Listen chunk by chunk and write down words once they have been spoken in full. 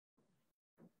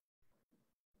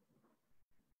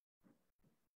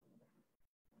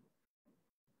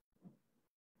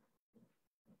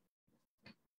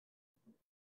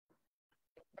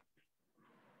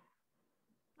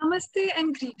Namaste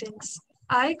and greetings.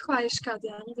 I, Khwahish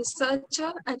Kadian,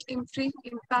 researcher at IMPRI,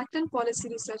 Impact and Policy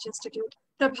Research Institute,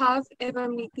 Prabhav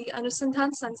Evam Niti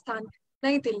Anusandhan Sansthan,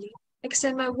 Nai Delhi,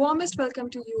 extend my warmest welcome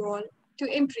to you all to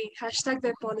IMPRI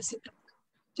 #Web Policy Talk.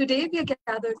 Today, we are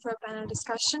gathered for a panel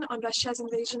discussion on Russia's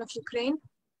invasion of Ukraine,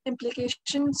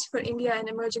 implications for India and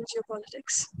emerging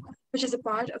geopolitics, which is a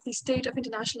part of the State of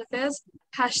International Affairs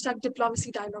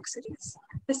 #Diplomacy Dialogue series.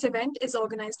 This event is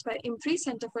organized by IMPRI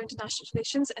Center for International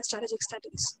Relations and Strategic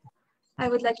Studies. I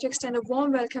would like to extend a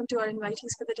warm welcome to our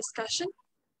invitees for the discussion.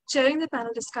 Chairing the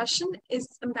panel discussion is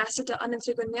Ambassador Anil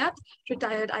Trigunayat,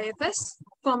 retired IFS,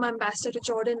 former Ambassador to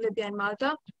Jordan, Libya, and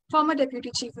Malta, former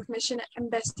Deputy Chief of Mission,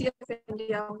 Embassy of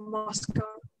India,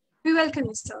 Moscow. We welcome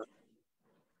you, sir.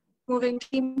 Moving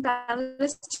team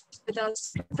panelists with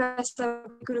us, Professor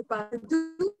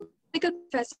Sidhu, Medical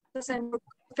Professor and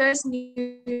Affairs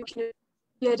Nuclear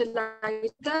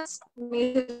Delights,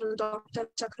 Major Dr.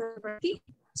 Chakravorty,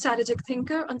 strategic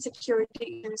thinker on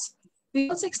security issues. We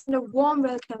also extend a warm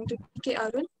welcome to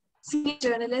Arun, senior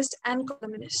journalist and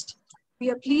columnist. We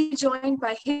are pleased joined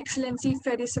by His Excellency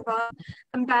Freddy Svane,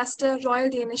 Ambassador, Royal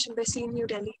Danish Embassy in New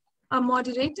Delhi. Our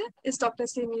moderator is Dr.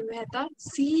 Simi Mehta,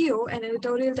 CEO and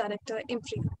Editorial Director,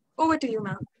 IMPRI. Over to you,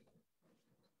 ma'am.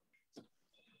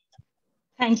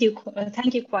 Thank you,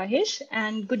 Khwahish,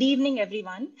 and good evening,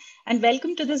 everyone, and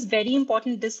welcome to this very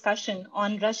important discussion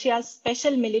on Russia's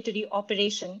special military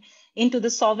operation into the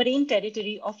sovereign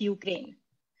territory of Ukraine,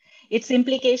 its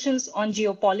implications on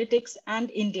geopolitics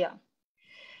and India.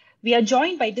 We are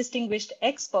joined by distinguished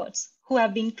experts who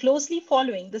have been closely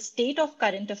following the state of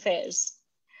current affairs.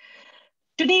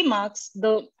 Today marks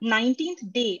the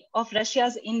 19th day of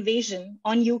Russia's invasion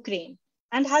on Ukraine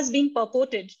and has been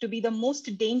purported to be the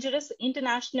most dangerous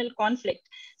international conflict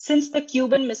since the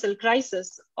Cuban Missile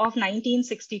Crisis of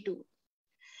 1962.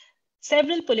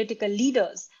 Several political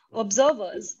leaders,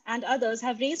 observers, and others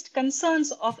have raised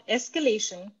concerns of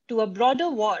escalation to a broader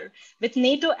war with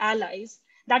NATO allies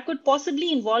that could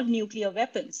possibly involve nuclear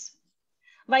weapons.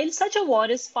 While such a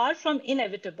war is far from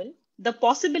inevitable, the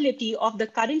possibility of the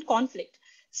current conflict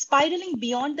spiraling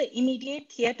beyond the immediate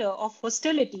theater of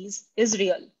hostilities is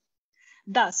real.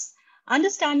 Thus,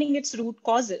 understanding its root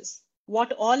causes,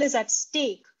 what all is at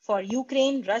stake for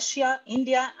Ukraine, Russia,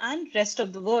 India, and rest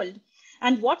of the world,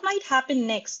 and what might happen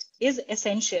next is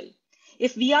essential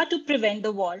if we are to prevent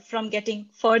the war from getting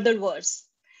further worse,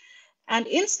 and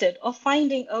instead of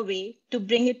finding a way to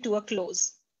bring it to a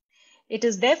close. It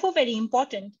is therefore very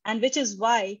important, and which is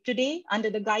why today, under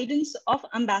the guidance of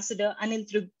Ambassador Anil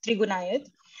Trigunayat,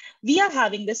 we are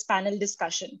having this panel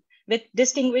discussion with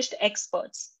distinguished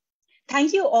experts.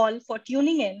 Thank you all for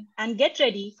tuning in and get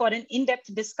ready for an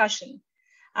in-depth discussion.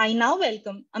 I now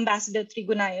welcome Ambassador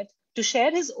Trigunayat to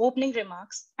share his opening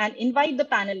remarks and invite the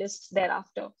panelists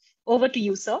thereafter. Over to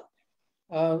you, sir.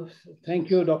 Thank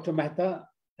you, Dr. Mehta.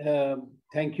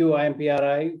 Thank you,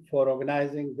 IMPRI, for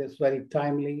organizing this very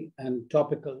timely and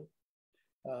topical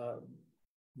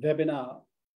webinar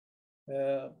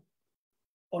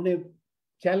on a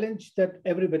challenge that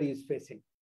everybody is facing,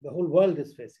 the whole world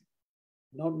is facing.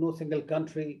 No single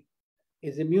country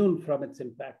is immune from its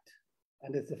impact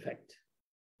and its effect.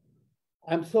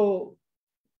 I'm so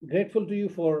grateful to you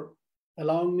for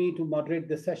allowing me to moderate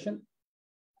this session,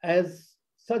 as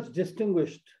such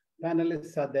distinguished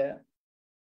panelists are there.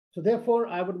 So therefore,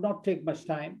 I would not take much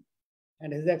time.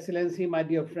 And His Excellency, my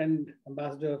dear friend,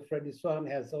 Ambassador Freddy Svane,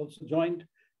 has also joined.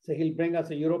 So he'll bring us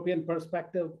a European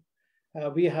perspective.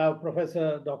 We have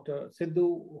Professor Dr.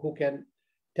 Sidhu, who can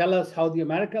tell us how the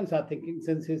Americans are thinking,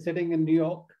 since he's sitting in New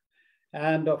York.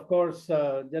 And of course,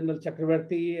 General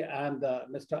Chakravorty and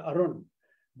Mr. Arun,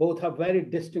 both are very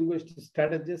distinguished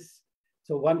strategists.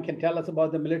 So one can tell us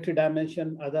about the military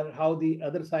dimension, how the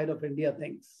other side of India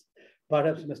thinks.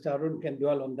 Perhaps Mr. Arun can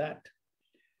dwell on that.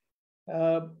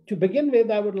 To begin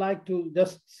with, I would like to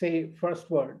just say first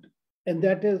word, and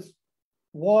that is,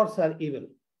 wars are evil.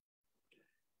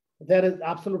 There is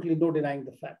absolutely no denying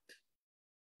the fact.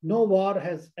 No war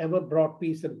has ever brought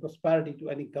peace and prosperity to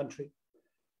any country,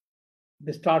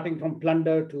 starting from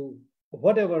plunder to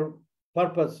whatever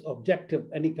purpose, objective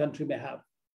any country may have.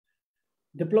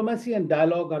 Diplomacy and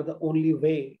dialogue are the only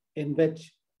way in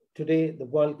which today the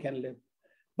world can live.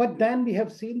 But then we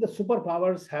have seen the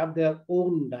superpowers have their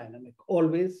own dynamic,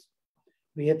 always.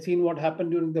 We had seen what happened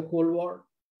during the Cold War.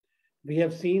 We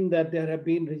have seen that there have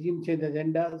been regime change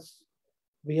agendas.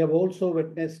 We have also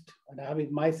witnessed, and I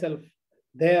mean myself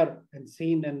there and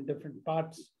seen in different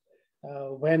parts,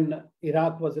 when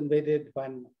Iraq was invaded,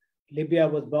 when Libya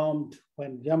was bombed,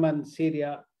 when Yemen,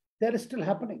 Syria, that is still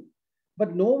happening.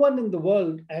 But no one in the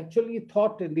world actually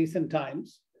thought in recent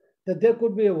times that there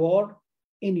could be a war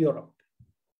in Europe.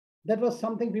 That was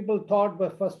something people thought by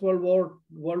First World War,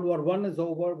 World War I is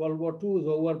over, World War II is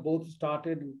over, both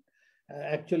started and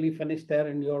actually finished there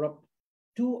in Europe,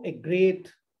 to a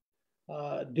great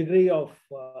degree of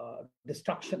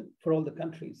destruction for all the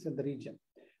countries in the region.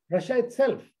 Russia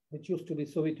itself, which used to be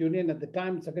Soviet Union at the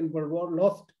time, Second World War,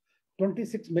 lost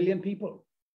 26 million people,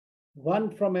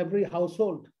 one from every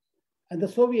household. And the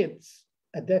Soviets,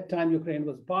 at that time, Ukraine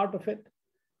was part of it,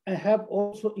 and have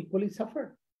also equally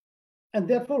suffered. And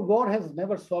therefore, war has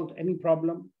never solved any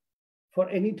problem for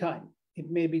any time. It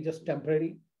may be just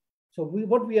temporary. So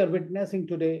what we are witnessing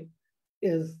today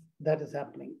is that is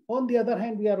happening. On the other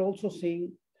hand, we are also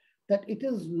seeing that it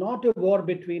is not a war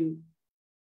between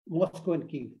Moscow and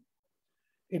Kyiv.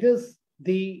 It is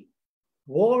the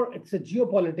war, it's a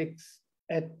geopolitics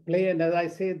at play. And as I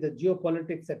say, the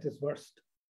geopolitics at its worst.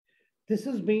 This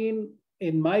has been,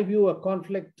 in my view, a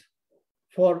conflict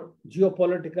for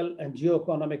geopolitical and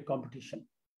geoeconomic competition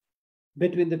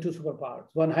between the two superpowers.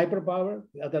 One hyperpower,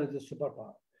 the other is a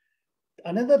superpower.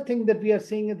 Another thing that we are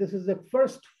seeing is this is the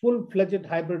first full-fledged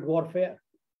hybrid warfare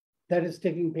that is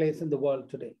taking place in the world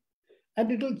today.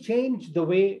 And it will change the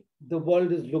way the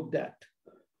world is looked at.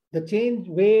 The change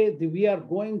way that we are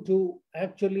going to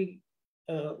actually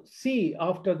see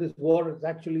after this war is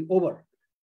actually over,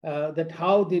 that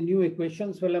how the new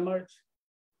equations will emerge.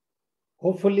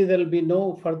 Hopefully, there will be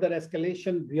no further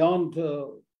escalation beyond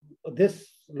this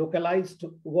localized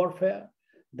warfare.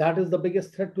 That is the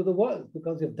biggest threat to the world,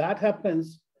 because if that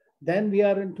happens, then we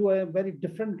are into a very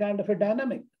different kind of a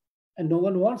dynamic, and no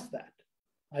one wants that.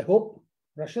 I hope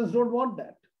Russians don't want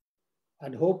that.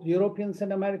 I hope Europeans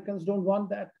and Americans don't want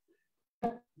that.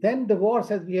 Then the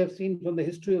wars, as we have seen from the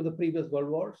history of the previous world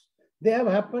wars, they have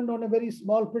happened on a very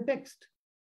small pretext.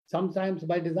 Sometimes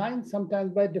by design,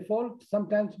 sometimes by default,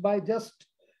 sometimes by just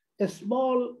a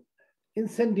small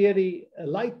incendiary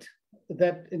light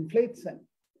that inflates them.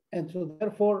 And so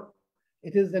therefore,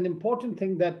 it is an important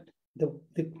thing that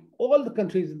all the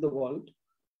countries in the world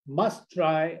must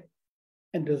try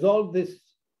and resolve this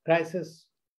crisis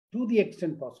to the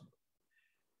extent possible.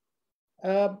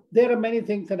 There are many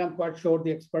things, and I'm quite sure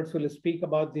the experts will speak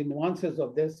about the nuances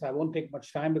of this. I won't take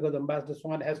much time because Ambassador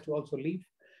Svane has to also leave.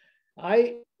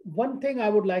 One thing I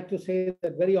would like to say is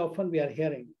that very often we are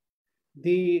hearing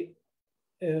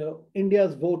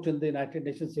India's vote in the United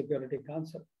Nations Security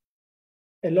Council.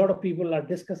 A lot of people are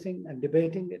discussing and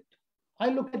debating it. I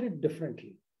look at it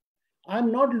differently.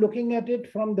 I'm not looking at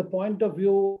it from the point of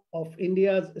view of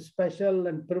India's special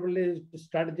and privileged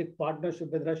strategic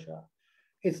partnership with Russia,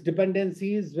 its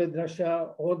dependencies with Russia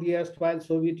or the erstwhile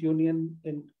Soviet Union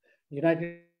in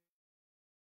United.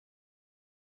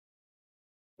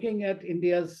 Looking at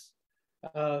India's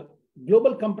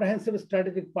global comprehensive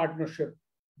strategic partnership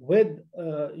with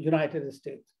United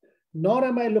States. Nor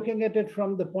am I looking at it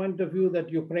from the point of view that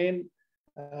Ukraine,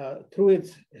 through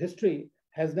its history,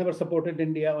 has never supported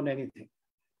India on anything.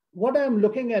 What I'm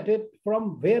looking at it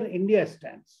from where India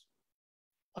stands.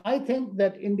 I think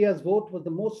that India's vote was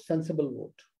the most sensible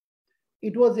vote.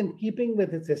 It was in keeping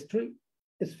with its history,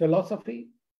 its philosophy,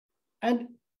 and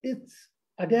its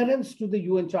adherence to the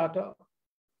UN Charter,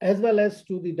 as well as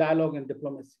to the dialogue and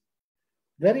diplomacy.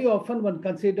 Very often one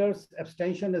considers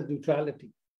abstention as neutrality.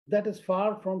 That is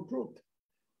far from truth.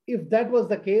 If that was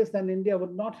the case, then India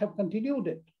would not have continued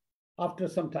it after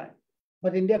some time.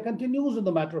 But India continues on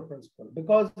the matter of principle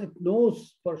because it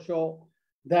knows for sure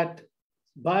that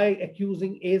by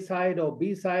accusing A side or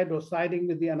B side or siding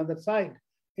with the another side,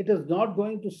 it is not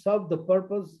going to serve the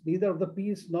purpose neither of the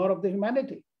peace nor of the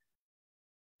humanity.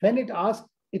 When it asked,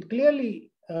 it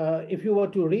clearly, if you were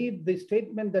to read the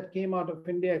statement that came out of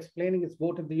India explaining its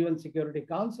vote at the UN Security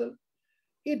Council,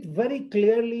 it very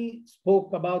clearly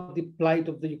spoke about the plight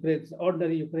of the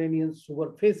ordinary Ukrainians who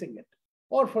were facing it,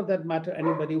 or for that matter,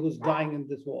 anybody who's dying in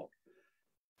this war.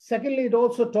 Secondly, it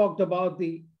also talked about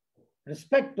the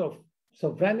respect of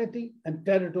sovereignty and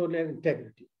territorial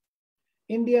integrity.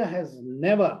 India has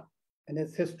never, in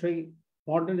its history,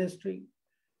 modern history,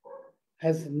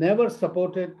 has never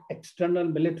supported external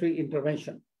military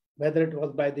intervention, whether it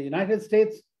was by the United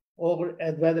States or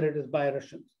whether it is by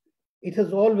Russians. It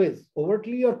has always,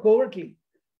 overtly or covertly,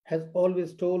 has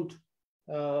always told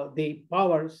the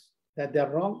powers that they're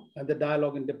wrong and the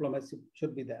dialogue and diplomacy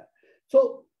should be there.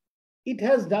 So it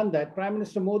has done that. Prime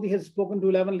Minister Modi has spoken to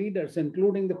 11 leaders,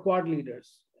 including the Quad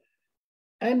leaders,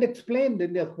 and explained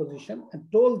India's position and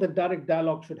told that direct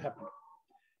dialogue should happen.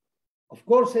 Of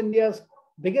course, India's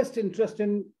biggest interest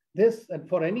in this, and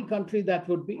for any country that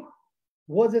would be,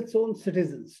 was its own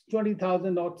citizens,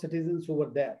 20,000 odd citizens who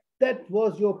were there. That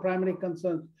was your primary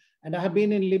concern. And I have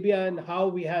been in Libya and how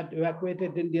we had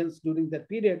evacuated Indians during that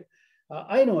period.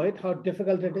 I know it, how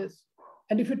difficult it is.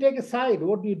 And if you take a side,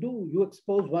 what do? You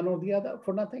expose one or the other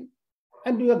for nothing.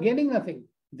 And you are gaining nothing.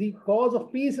 The cause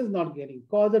of peace is not gaining.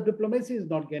 Cause of diplomacy is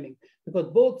not gaining, because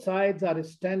both sides are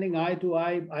standing eye to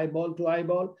eye, eyeball to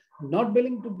eyeball, not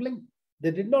willing to blink.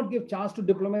 They did not give chance to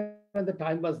diplomacy when the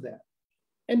time was there.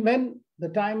 And when the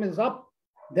time is up,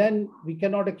 then we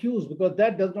cannot accuse, because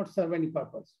that does not serve any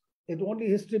purpose. It only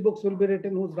history books will be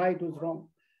written who's right, who's wrong.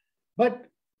 But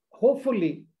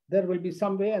hopefully there will be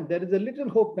some way, and there is a little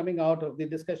hope coming out of the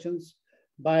discussions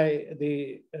by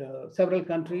the several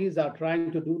countries are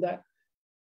trying to do that.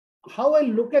 How I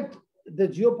look at the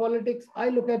geopolitics, I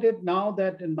look at it now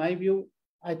that, in my view,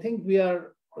 I think we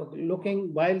are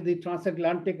looking, while the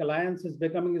transatlantic alliance is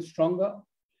becoming stronger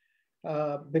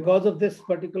because of this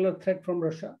particular threat from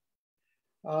Russia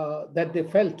that they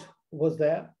felt was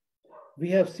there. We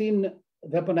have seen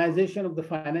weaponization of the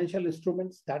financial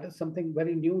instruments. That is something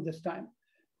very new this time.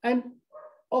 And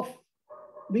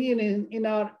in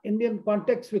our Indian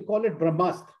context, we call it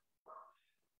Brahmastra.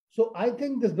 So I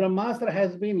think this Brahmastra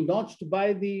has been launched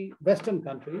by the Western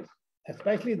countries,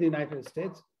 especially the United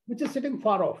States, which is sitting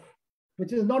far off,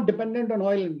 which is not dependent on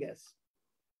oil and gas,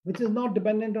 which is not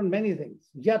dependent on many things.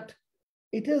 Yet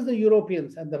it is the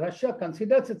Europeans, and the Russia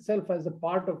considers itself as a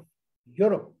part of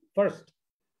Europe first,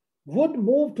 would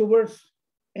move towards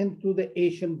into the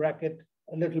Asian bracket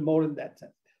a little more in that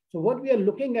sense. So what we are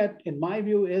looking at, in my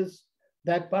view, is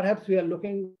that perhaps we are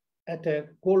looking at a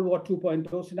Cold War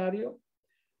 2.0 scenario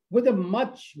with a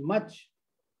much,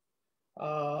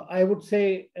 I would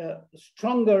say,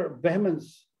 stronger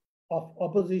vehemence of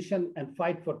opposition and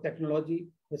fight for technology,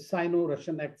 with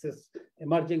Sino-Russian axis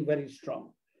emerging very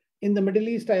strong. In the Middle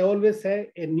East, I always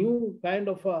say a new kind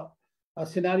of a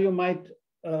scenario might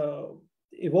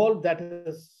evolve, that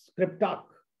is Cryptarch,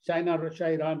 China,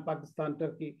 Russia, Iran, Pakistan,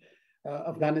 Turkey,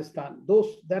 Afghanistan.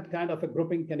 That kind of a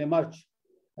grouping can emerge,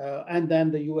 and then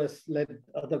the US-led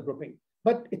other grouping.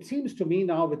 But it seems to me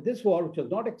now, with this war, which was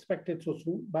not expected so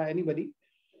soon by anybody,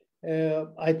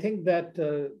 I think that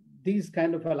these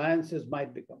kind of alliances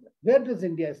might become. Where does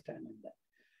India stand in that?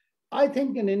 I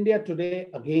think in India today,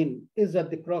 again, is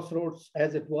at the crossroads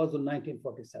as it was in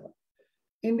 1947.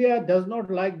 India does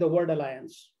not like the word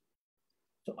alliance.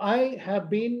 So I have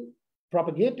been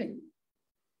propagating,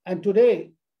 and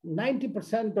today,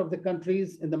 90% of the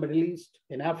countries in the Middle East,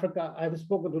 in Africa, I've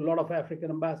spoken to a lot of African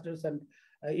ambassadors and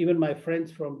even my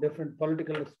friends from different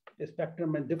political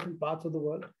spectrum and different parts of the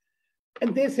world.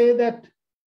 And they say that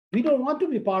we don't want to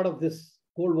be part of this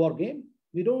Cold War game.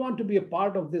 We don't want to be a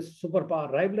part of this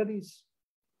superpower rivalries.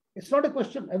 It's not a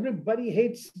question. Everybody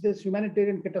hates this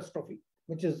humanitarian catastrophe,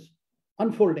 which is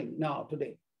unfolding now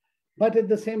today. But at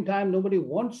the same time, nobody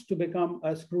wants to become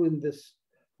a screw in this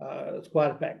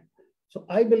square peg. So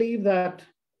I believe that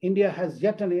India has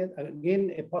yet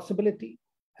again a possibility,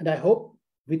 and I hope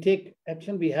we take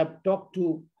action. We have talked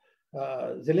to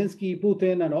Zelensky,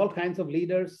 Putin, and all kinds of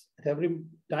leaders at every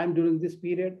time during this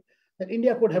period, that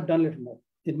India could have done a little more,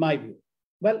 in my view.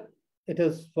 Well, it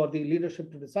is for the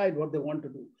leadership to decide what they want to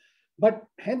do. But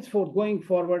henceforth, going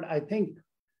forward, I think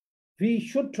we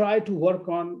should try to work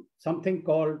on something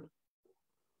called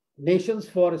Nations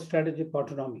for Strategic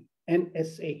Autonomy,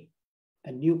 NSA,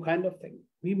 a new kind of thing.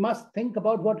 We must think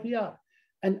about what we are.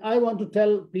 And I want to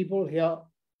tell people here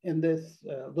in this,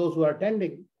 those who are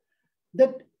attending,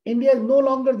 that India is no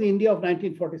longer the India of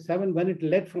 1947 when it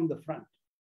led from the front.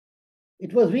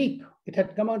 It was weak. It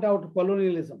had come out of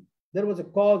colonialism. There was a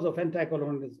cause of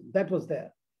anti-colonialism. That was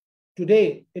there.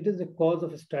 Today, it is a cause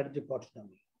of strategic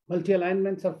autonomy.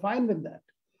 Multi-alignments are fine with that.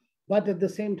 But at the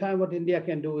same time, what India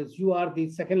can do is, you are the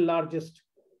second largest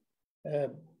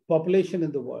population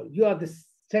in the world. You are the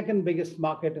second biggest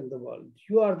market in the world.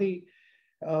 You are the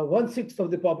 1/6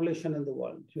 of the population in the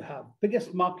world. You have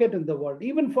biggest market in the world,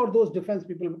 even for those defense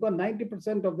people, because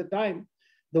 90% of the time,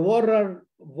 the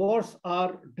wars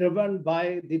are driven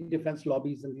by the defense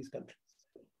lobbies in these countries.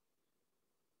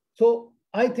 So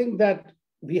I think that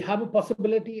we have a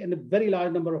possibility, and a very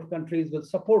large number of countries will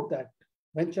support that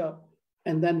venture,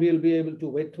 and then we'll be able to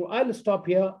wait through. I'll stop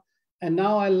here. And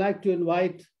now I'd like to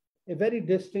invite a very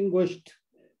distinguished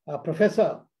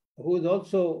professor who has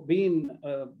also been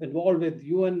involved with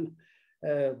UN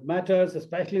matters,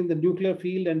 especially in the nuclear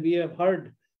field. And we have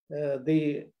heard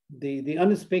the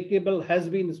unspeakable has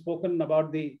been spoken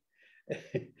about the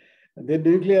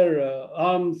nuclear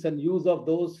arms and use of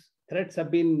those. Threats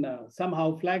have been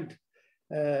somehow flagged.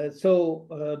 So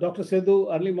Dr.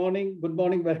 Sidhu, early morning, good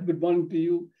morning, very good morning to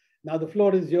you. Now the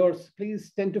floor is yours.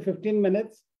 Please 10 to 15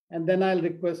 minutes, and then I'll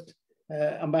request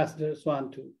Ambassador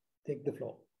Svane to take the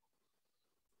floor.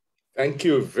 Thank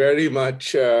you very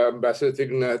much, Ambassador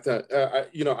Trigunayat.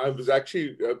 I was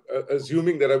actually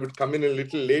assuming that I would come in a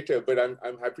little later, but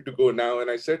I'm happy to go now,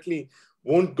 and I certainly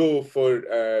won't go for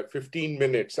 15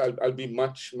 minutes. I'll be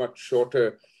much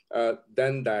shorter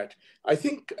than that. I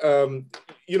think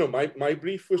my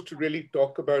brief was to really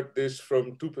talk about this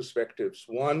from two perspectives.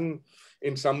 One,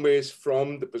 in some ways,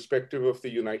 from the perspective of the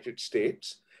United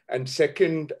States. And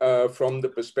second, from the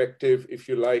perspective, if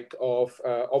you like, of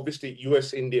obviously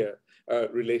US-India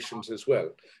relations as well.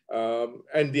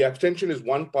 And the abstention is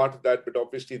one part of that, but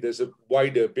obviously there's a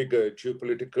wider, bigger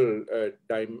geopolitical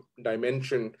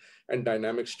dimension and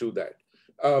dynamics to that.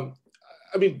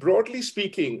 I mean, broadly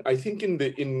speaking, I think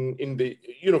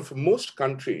for most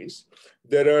countries,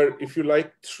 there are, if you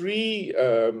like, three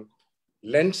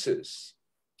lenses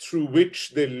through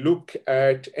which they look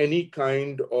at any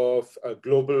kind of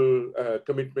global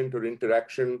commitment or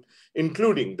interaction,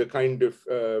 including the kind of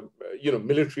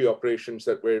military operations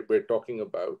that we're talking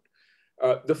about.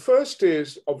 The first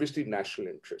is obviously national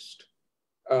interest.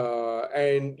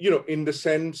 And in the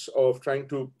sense of trying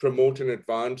to promote and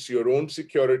advance your own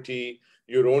security,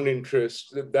 your own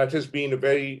interests, that has been a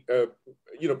very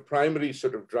primary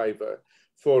sort of driver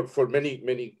for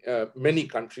many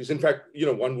countries. In fact,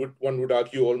 one would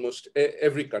argue almost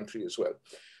every country as well.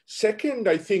 Second,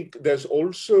 I think there's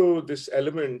also this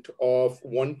element of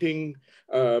wanting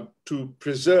to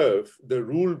preserve the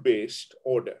rule-based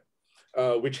order,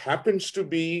 which happens to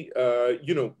be,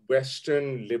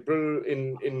 Western liberal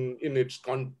in its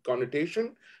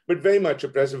connotation, but very much a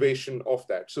preservation of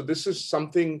that. So this is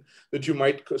something that you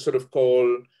might sort of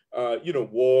call,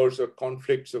 wars or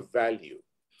conflicts of value.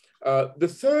 The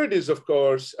third is, of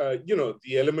course,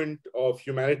 the element of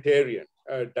humanitarian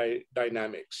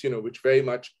dynamics, which very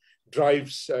much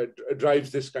drives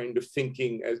this kind of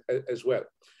thinking as well.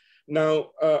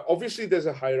 Now, obviously, there's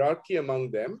a hierarchy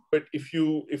among them, but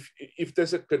if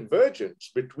there's a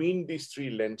convergence between these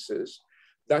three lenses,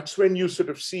 that's when you sort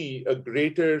of see a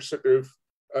greater sort of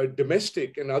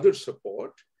domestic and other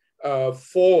support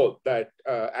for that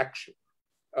action.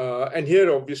 And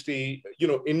here, obviously,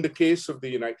 in the case of the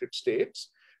United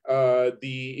States,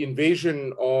 the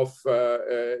invasion of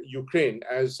Ukraine,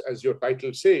 as your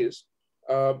title says,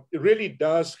 it really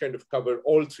does kind of cover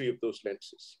all three of those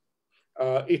lenses.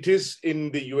 It is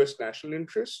in the US national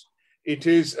interest. It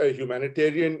is a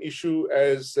humanitarian issue,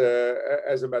 as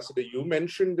Ambassador, you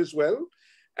mentioned as well.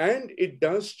 And it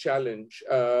does challenge,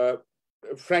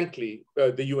 frankly,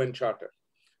 the UN Charter.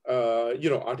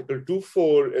 Article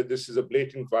 2.4, this is a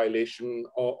blatant violation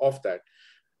of that.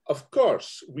 Of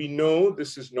course, we know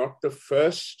this is not the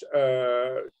first,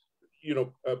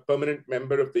 permanent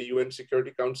member of the UN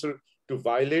Security Council to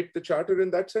violate the Charter in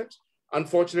that sense.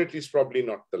 Unfortunately, it's probably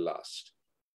not the last.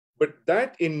 But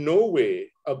that in no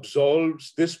way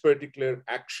absolves this particular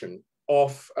action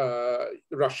of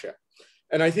Russia.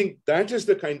 And I think that is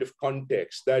the kind of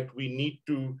context that we need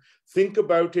to think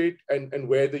about it, and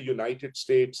where the United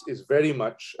States is very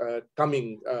much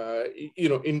coming,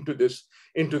 into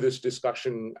this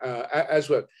discussion as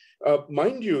well.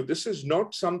 Mind you, this is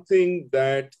not something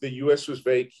that the US was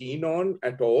very keen on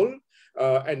at all,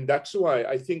 and that's why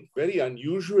I think very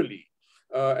unusually,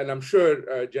 and I'm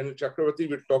sure General Chakravorty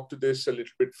will talk to this a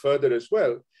little bit further as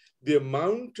well, the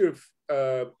amount of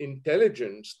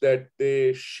intelligence that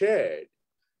they shared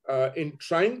in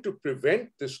trying to prevent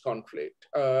this conflict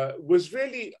was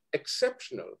really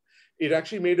exceptional. It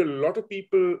actually made a lot of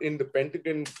people in the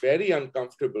Pentagon very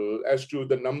uncomfortable as to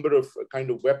the number of kind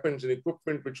of weapons and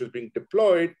equipment which was being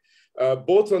deployed,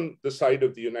 both on the side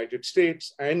of the United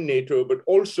States and NATO, but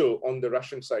also on the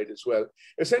Russian side as well,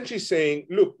 essentially saying,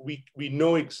 look, we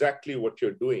know exactly what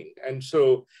you're doing. And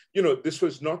so, this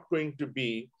was not going to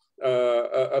be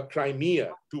a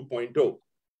Crimea 2.0.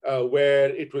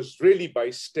 Where it was really by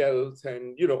stealth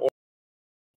and,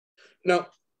 Now,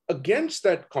 against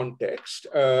that context,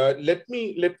 let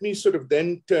me sort of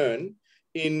then turn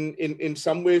in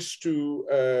some ways to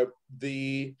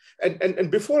and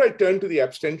before I turn to the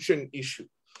abstention issue,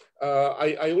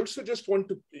 I also just want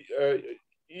to,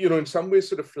 in some ways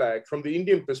sort of flag from the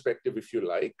Indian perspective, if you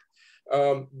like,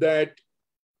 that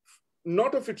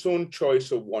not of its own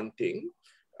choice or wanting,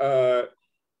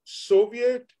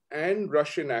 Soviet and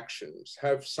Russian actions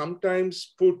have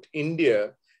sometimes put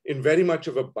India in very much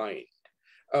of a bind.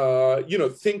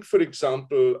 Think, for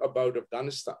example, about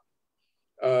Afghanistan.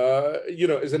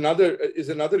 Is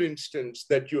another instance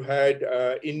that you had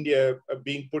India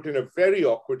being put in a very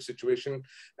awkward situation.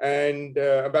 And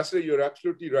Ambassador, you're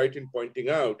absolutely right in pointing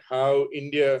out how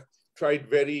India tried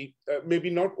very, maybe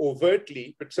not overtly,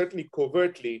 but certainly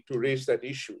covertly to raise that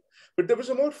issue. But there was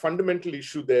a more fundamental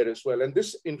issue there as well. And this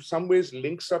in some ways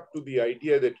links up to the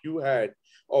idea that you had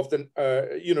of the,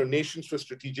 nations for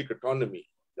strategic autonomy.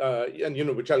 And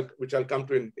which I'll come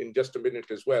to in just a minute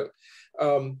as well.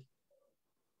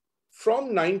 From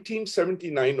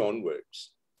 1979 onwards,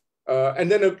 and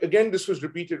then again, this was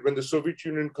repeated when the Soviet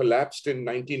Union collapsed in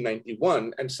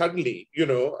 1991, and suddenly,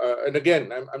 and again,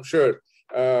 I'm sure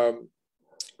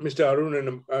Mr. Arun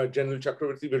and General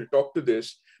Chakravorty will talk to this,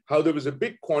 how there was a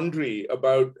big quandary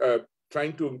about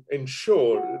trying to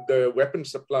ensure the weapon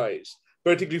supplies,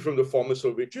 particularly from the former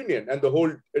Soviet Union, and the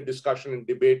whole discussion and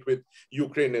debate with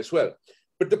Ukraine as well.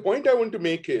 But the point I want to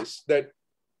make is that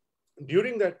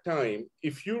during that time,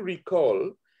 if you recall,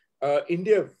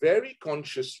 India very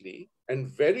consciously and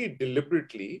very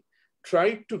deliberately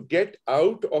tried to get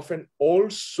out of an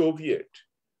all-Soviet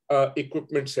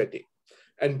equipment setting.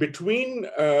 And during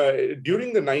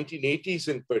the 1980s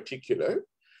in particular,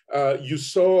 you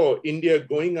saw India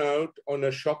going out on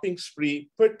a shopping spree,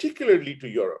 particularly to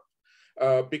Europe.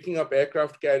 Picking up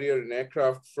aircraft carrier and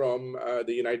aircraft from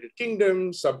the United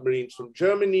Kingdom, submarines from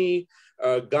Germany,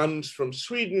 guns from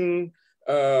Sweden,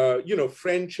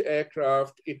 French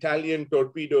aircraft, Italian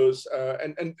torpedoes,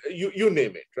 and you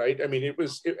name it, right? I mean,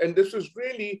 and this was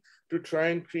really to try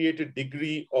and create a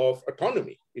degree of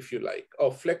autonomy, if you like,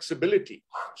 of flexibility,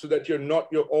 so that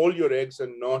all your eggs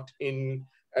are not in,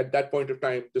 at that point of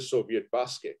time, the Soviet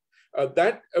basket.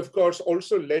 That, of course,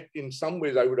 also led in some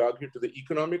ways, I would argue, to the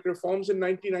economic reforms in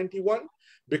 1991,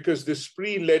 because this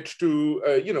spree led to,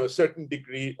 a certain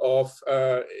degree of,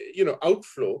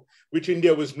 outflow, which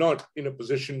India was not in a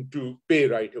position to pay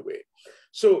right away.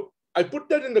 So I put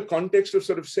that in the context of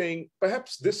sort of saying,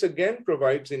 perhaps this again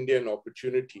provides India an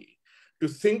opportunity to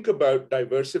think about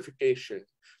diversification,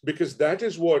 because that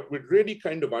is what would really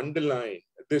kind of underline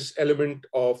this element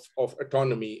of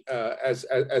autonomy as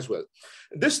well.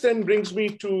 This then brings me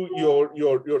to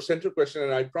your central question,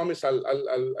 and I promise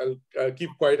I'll keep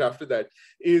quiet after that,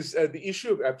 is the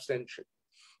issue of abstention.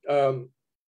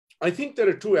 I think there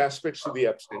are two aspects to the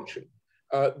abstention.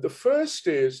 The first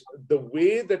is the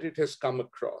way that it has come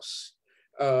across,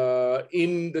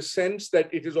 in the sense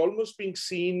that it is almost being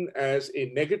seen as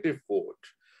a negative vote,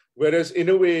 whereas in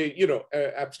a way,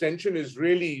 abstention is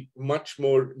really much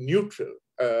more neutral.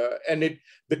 And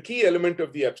the key element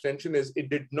of the abstention is it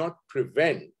did not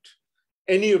prevent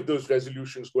any of those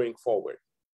resolutions going forward.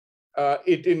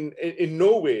 It in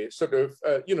no way sort of,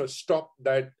 stopped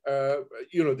that,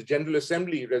 the General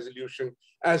Assembly resolution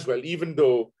as well, even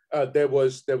though there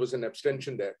was an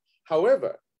abstention there.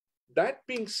 However, that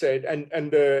being said, and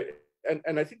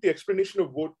I think the explanation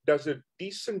of vote does a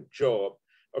decent job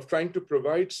of trying to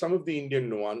provide some of the Indian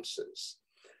nuances.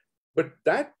 But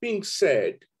that being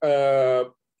said,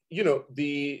 the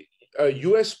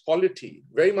US polity,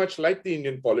 very much like the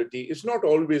Indian polity, is not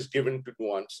always given to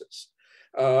nuances.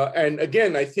 And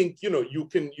again, I think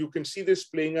you can see this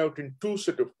playing out in two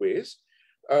sort of ways.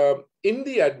 In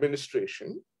the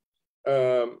administration,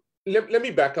 let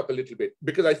me back up a little bit,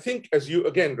 because I think, as you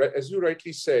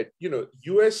rightly said,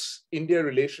 US-India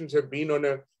relations have been on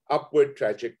an upward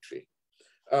trajectory.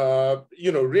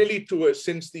 Really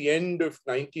since the end of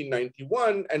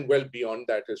 1991 and well beyond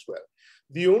that as well.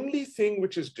 The only thing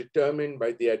which is determined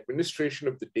by the administration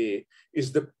of the day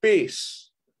is the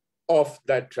pace of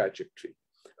that trajectory.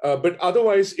 But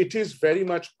otherwise, it is very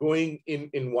much going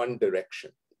in one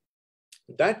direction.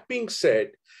 That being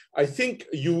said, I think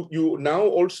you now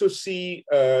also see,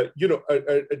 a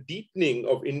deepening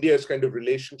of India's kind of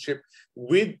relationship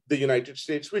with the United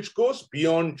States, which goes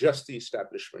beyond just the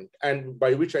establishment, and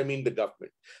by which I mean the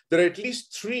government. There are at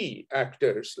least three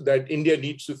actors that India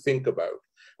needs to think about.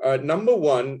 Number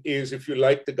one is, if you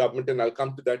like, the government, and I'll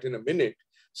come to that in a minute.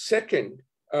 Second,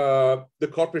 the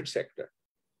corporate sector.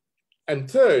 And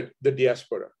third, the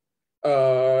diaspora.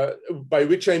 By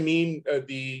which I mean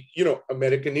the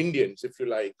American Indians, if you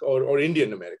like, or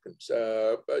Indian Americans,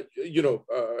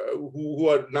 who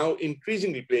are now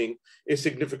increasingly playing a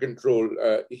significant role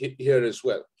here as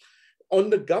well. On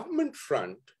the government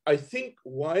front, I think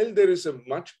while there is a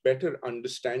much better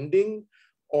understanding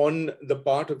on the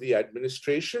part of the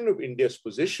administration of India's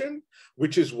position,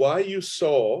 which is why you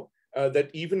saw that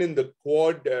even in the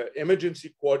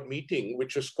emergency Quad meeting,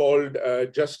 which was called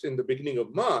just in the beginning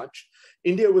of March,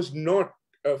 India was not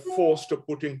forced or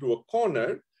put into a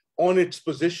corner on its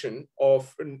position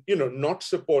of not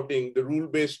supporting the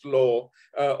rule-based law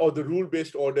or the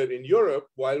rule-based order in Europe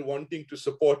while wanting to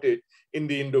support it in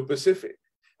the Indo-Pacific.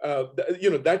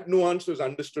 That nuance was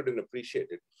understood and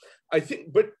appreciated. I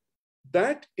think, but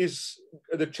that is,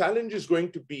 the challenge is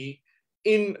going to be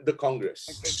in the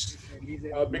Congress.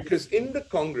 Because in the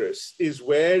Congress is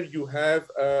where you have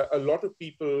a lot of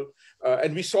people,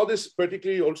 and we saw this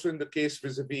particularly also in the case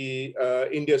vis-a-vis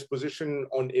India's position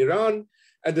on Iran,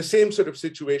 and the same sort of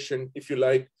situation, if you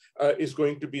like, is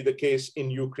going to be the case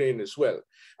in Ukraine as well.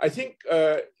 I think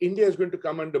India is going to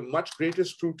come under much greater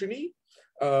scrutiny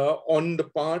on the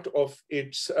part of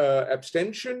its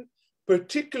abstention,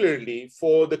 particularly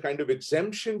for the kind of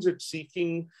exemptions it's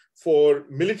seeking for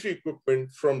military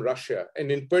equipment from Russia,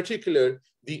 and in particular,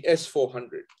 the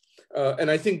S-400.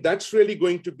 And I think that's really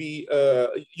going to be,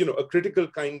 a critical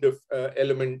kind of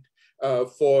element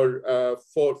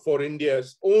for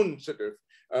India's own sort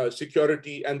of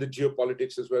security and the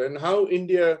geopolitics as well. And how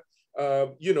India,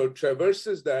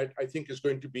 traverses that, I think is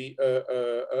going to be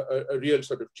a real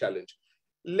sort of challenge.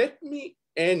 Let me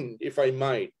end, if I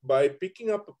might, by picking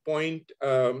up a point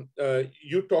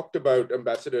you talked about,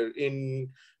 Ambassador, in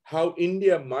how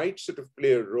India might sort of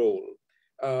play a role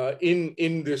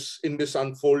in this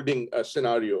unfolding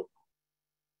scenario.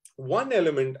 One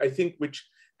element, I think, which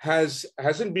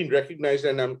hasn't been recognized,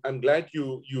 and I'm glad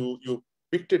you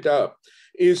picked it up,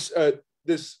 is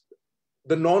the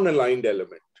non-aligned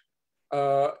element.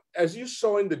 As you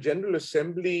saw in the General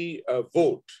Assembly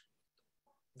vote,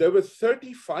 there were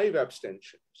 35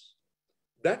 abstentions.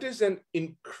 That is an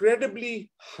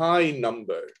incredibly high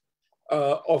number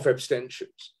of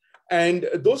abstentions. And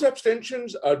those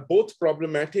abstentions are both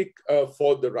problematic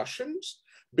for the Russians,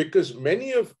 because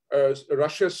many of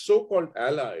Russia's so-called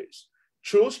allies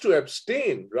chose to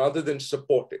abstain rather than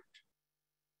support it,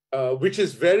 which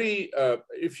is very,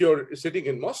 if you're sitting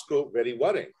in Moscow, very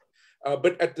worrying.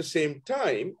 But at the same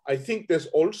time, I think there's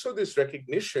also this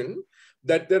recognition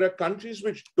that there are countries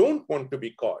which don't want to be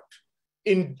caught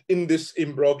in this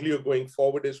imbroglio going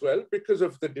forward as well, because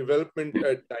of the development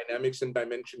dynamics and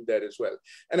dimension there as well.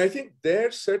 And I think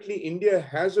there certainly India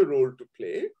has a role to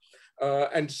play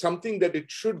and something that it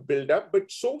should build up.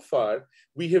 But so far,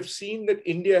 we have seen that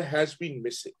India has been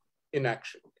missing in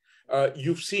action.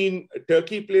 You've seen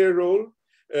Turkey play a role.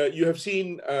 You have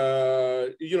seen,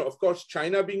 of course,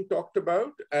 China being talked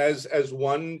about as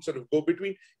one sort of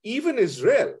go-between. Even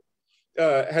Israel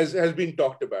has been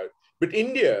talked about. But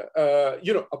India,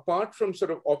 apart from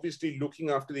sort of obviously looking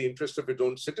after the interests of its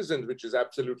own citizens, which is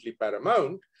absolutely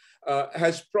paramount,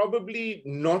 has probably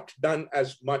not done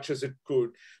as much as it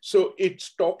could. So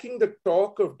it's talking the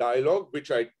talk of dialogue, which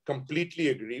I completely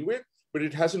agree with, but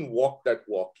it hasn't walked that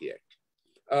walk yet.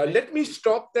 Let me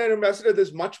stop there, Ambassador.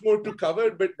 There's much more to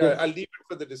cover, but I'll leave it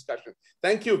for the discussion.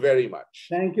 Thank you very much.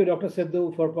 Thank you, Dr.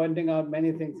 Sidhu, for pointing out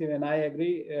many things. Even I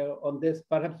agree on this.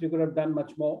 Perhaps we could have done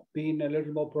much more, been a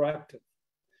little more proactive,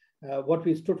 what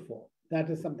we stood for. That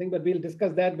is something, but we'll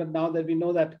discuss that. But now that we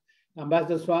know that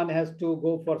Ambassador Svane has to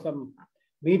go for some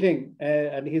meeting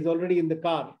and he's already in the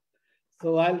car.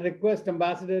 So I'll request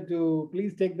Ambassador to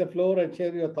please take the floor and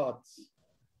share your thoughts.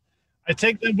 I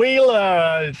take the wheel,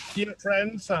 dear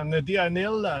friends, and dear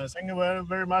Anil. Thank you very,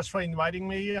 very much for inviting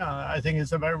me. I think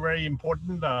it's a very, very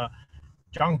important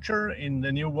juncture in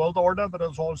the new world order, but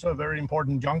it's also a very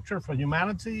important juncture for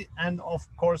humanity and, of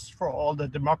course, for all the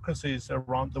democracies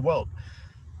around the world.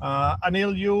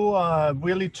 Anil, you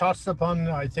really touched upon,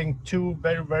 I think, two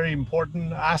very, very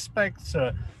important aspects.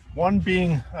 One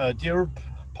being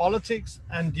geopolitics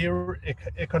and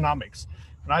geoeconomics.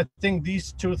 And I think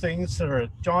these two things are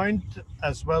joined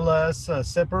as well as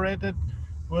separated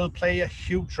will play a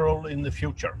huge role in the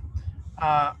future.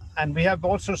 And we have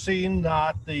also seen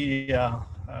that the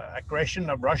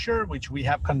aggression of Russia, which we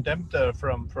have condemned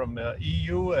from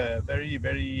EU very,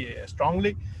 very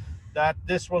strongly, that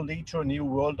this will lead to a new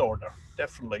world order,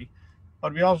 definitely.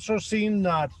 But we also seen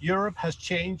that Europe has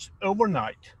changed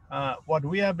overnight. What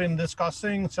we have been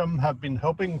discussing, some have been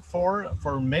hoping for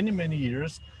many, many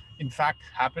years, in fact,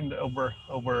 happened over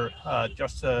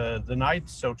just the night,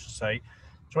 so to say.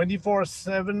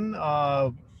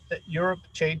 24/7, Europe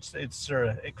changed its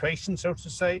equation, so to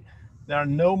say. There are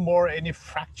no more any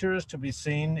fractures to be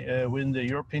seen within the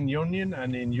European Union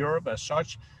and in Europe as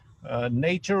such.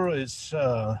 NATO is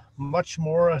much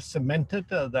more cemented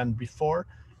than before.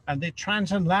 And the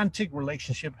transatlantic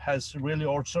relationship has really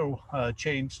also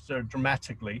changed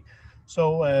dramatically.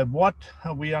 So what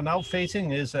we are now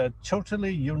facing is a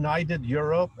totally united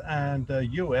Europe and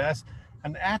US.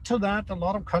 And add to that a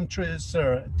lot of countries,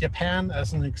 Japan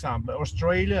as an example,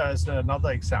 Australia as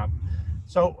another example.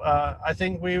 So I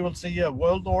think we will see a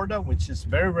world order which is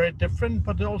very, very different,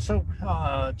 but also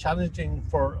challenging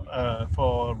for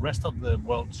rest of the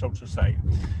world, so to say.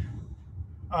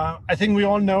 I think we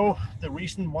all know the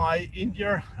reason why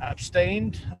India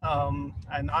abstained,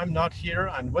 and I'm not here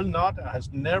and will not. I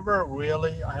have never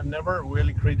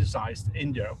really criticized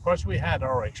India. Of course, we had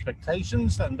our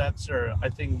expectations, and that's, I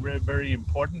think, very, very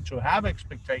important to have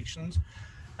expectations.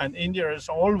 And India is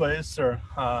always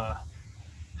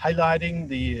highlighting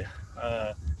the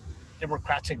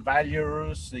democratic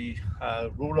values, the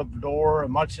rule of law,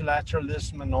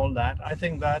 multilateralism, and all that. I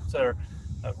think that's a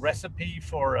recipe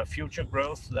for a future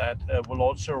growth that will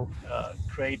also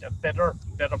create a better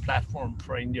platform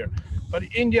for India. But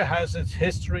India has its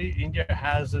history, India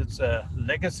has its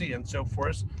legacy, and so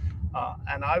forth.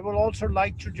 And I would also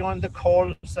like to join the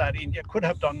calls that India could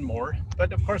have done more.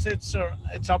 But of course, it's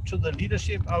up to the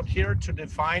leadership out here to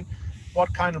define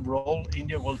what kind of role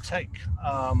India will take.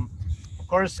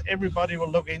 Of course, everybody will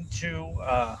look into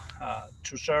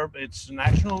to serve its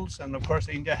nationals, and of course,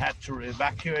 India had to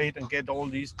evacuate and get all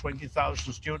these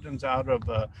 20,000 students out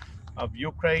of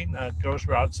Ukraine. It goes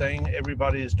without saying,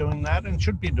 everybody is doing that and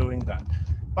should be doing that.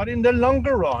 But in the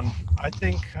longer run, I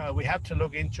think we have to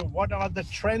look into what are the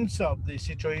trends of the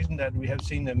situation that we have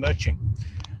seen emerging.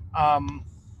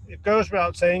 It goes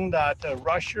without saying that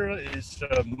Russia is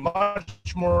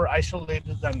much more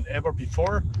isolated than ever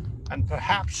before. And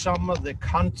perhaps some of the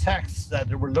contexts that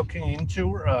they were looking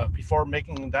into before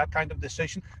making that kind of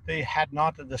decision, they had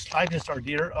not the slightest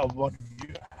idea of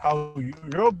how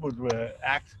Europe would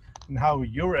act and how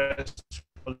US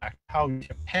will act, how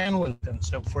Japan will act, and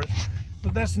so forth.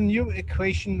 But that's a new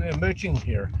equation emerging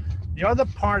here. The other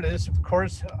part is, of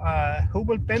course, who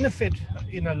will benefit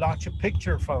in a larger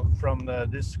picture from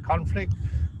this conflict,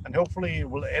 and hopefully it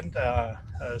will end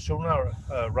sooner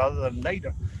rather than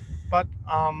later. But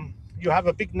you have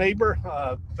a big neighbor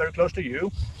very close to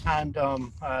you, and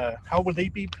how will they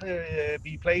be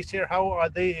placed here? How are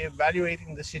they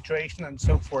evaluating the situation, and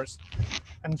so forth?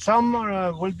 And some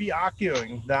will be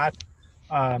arguing that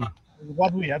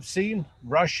what we have seen,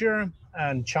 Russia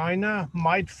and China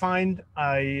might find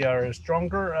a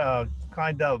stronger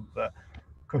kind of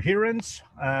coherence.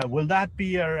 Will that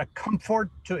be a comfort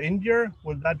to India?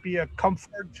 Will that be a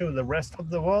comfort to the rest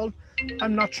of the world?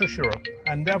 I'm not so sure.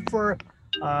 And therefore,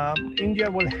 India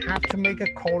will have to make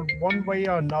a call one way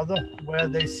or another where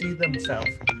they see themselves.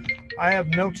 I have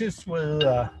noticed with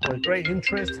great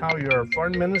interest how your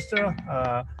foreign minister,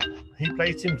 he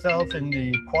placed himself in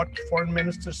the Quad foreign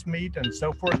ministers meet and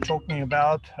so forth, talking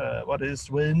about what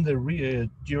is within the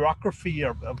geography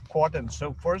of Quad and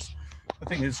so forth. I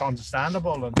think it's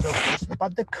understandable and so forth,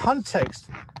 but the context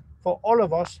for all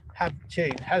of us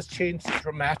has changed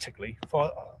dramatically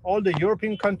for all the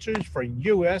European countries, for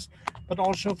US, but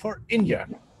also for India.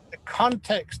 The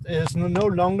context is no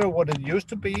longer what it used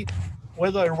to be,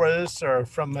 whether it was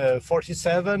from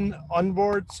 47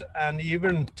 onwards and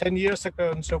even 10 years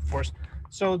ago and so forth.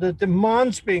 So the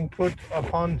demands being put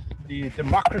upon the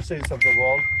democracies of the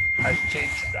world has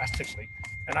changed drastically.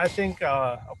 And I think,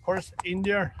 of course,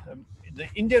 India, the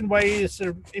Indian way is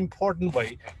an important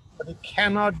way, but it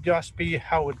cannot just be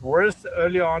how it was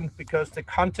early on, because the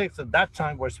context at that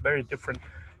time was very different.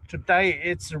 Today,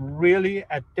 it's really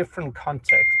a different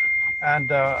context.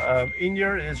 And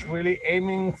India is really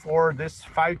aiming for this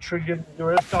 $5 trillion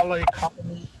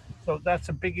economy. So that's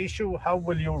a big issue. How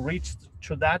will you reach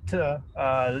to that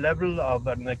level of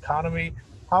an economy?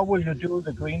 How will you do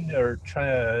the green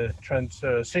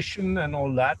transition and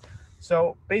all that?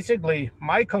 So basically,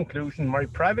 my conclusion, my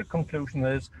private conclusion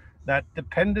is that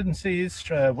dependencies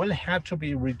will have to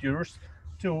be reduced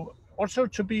to also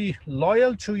to be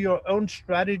loyal to your own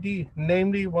strategy,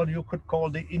 namely what you could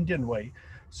call the Indian way.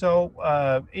 So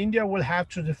India will have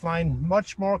to define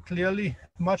much more clearly,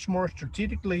 much more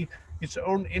strategically its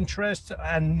own interests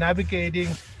and navigating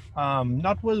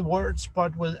not with words,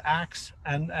 but with acts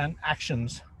and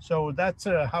actions. So that's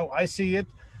how I see it.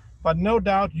 But no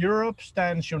doubt Europe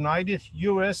stands united,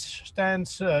 US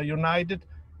stands united,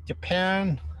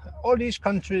 Japan, all these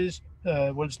countries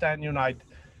will stand united.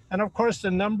 And of course,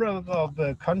 the number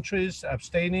of countries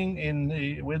abstaining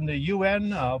within the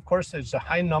UN, of course, it's a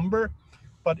high number.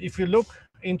 But if you look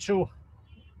into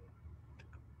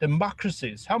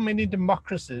democracies, how many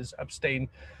democracies abstain,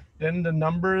 then the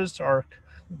numbers are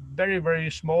very, very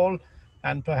small.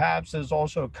 And perhaps there's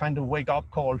also a kind of wake-up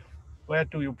call. Where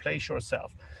do you place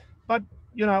yourself? But,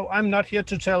 you know, I'm not here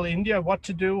to tell India what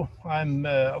to do. I'm,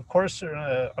 of course,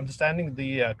 understanding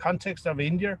the context of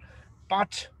India.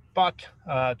 But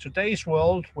today's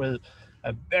world with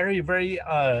a very, very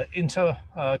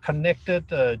interconnected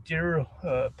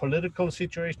geopolitical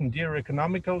situation,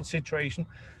 geoeconomical situation,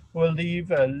 will leave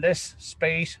less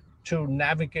space to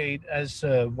navigate as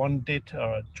one did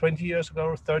 20 years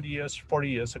ago, 30 years, 40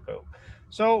 years ago.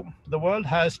 So the world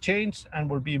has changed and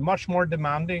will be much more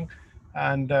demanding.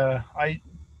 And I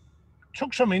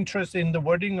took some interest in the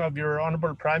wording of your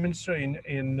Honorable Prime Minister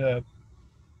in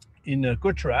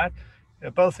Gujarat,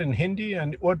 both in Hindi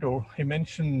and Urdu. He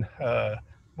mentioned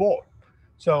war.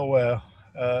 So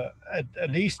at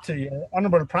least the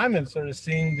Honorable Prime Minister is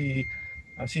seeing the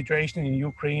situation in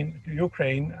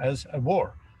Ukraine as a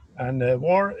war. And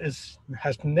war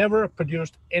has never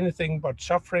produced anything but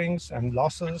sufferings and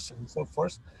losses and so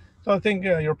forth. So I think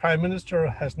your Prime Minister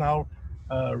has now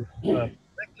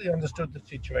correctly understood the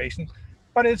situation.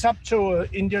 But it's up to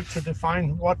India to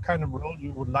define what kind of role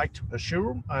you would like to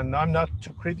pursue. And I'm not to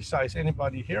criticize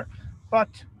anybody here, but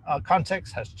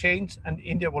context has changed, and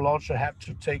India will also have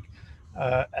to take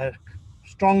a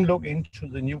strong look into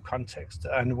the new context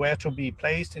and where to be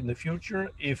placed in the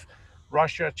future. If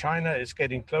Russia, China is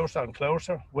getting closer and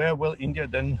closer, where will India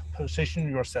then position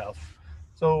yourself?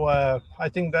 So I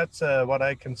think that's what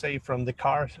I can say from the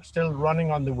car still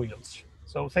running on the wheels.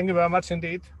 So thank you very much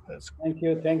indeed. Thank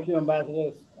you,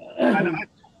 ambassadors.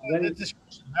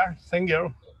 Thank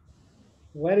you.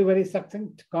 Very, very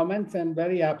succinct comments and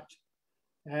very apt.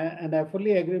 And I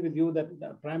fully agree with you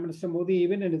that Prime Minister Modi,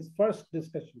 even in his first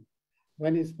discussion,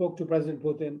 when he spoke to President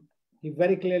Putin, he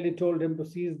very clearly told him to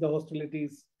cease the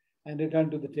hostilities and return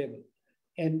to the table.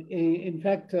 And in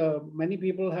fact, many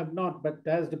people have not, but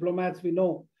as diplomats, we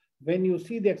know when you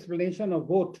see the explanation of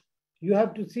vote, you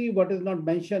have to see what is not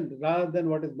mentioned rather than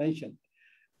what is mentioned.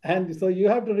 And so you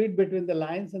have to read between the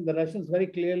lines, and the Russians very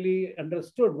clearly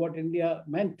understood what India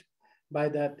meant by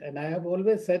that. And I have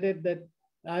always said it that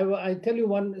I tell you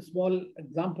one small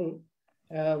example.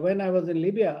 When I was in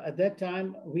Libya, at that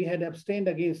time, we had abstained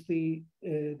against the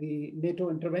NATO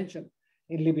intervention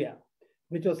in Libya,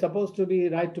 which was supposed to be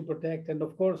right to protect. And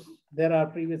of course, there are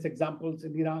previous examples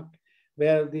in Iraq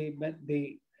where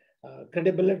the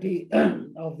credibility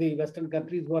of the Western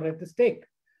countries were at stake,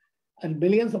 and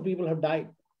millions of people have died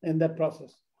in that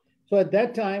process. So at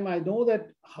that time, I know that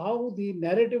how the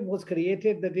narrative was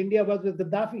created that India was with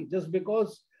Gaddafi just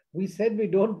because we said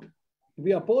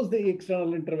we oppose the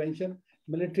external intervention,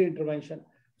 military intervention.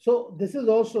 So this is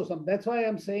also that's why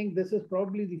I'm saying this is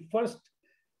probably the first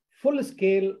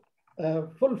full-scale,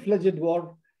 full-fledged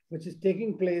war which is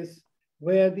taking place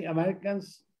where the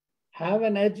Americans have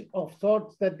an edge of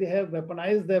sorts, that they have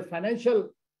weaponized their financial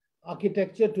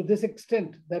architecture to this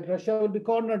extent that Russia will be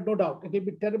cornered, no doubt. It will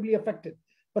be terribly affected,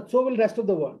 but so will the rest of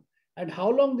the world. And how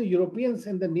long the Europeans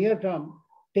in the near term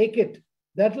take it,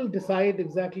 that will decide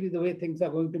exactly the way things are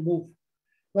going to move.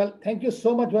 Well, thank you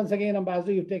so much once again,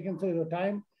 Ambassador. You've taken so your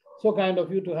time. So kind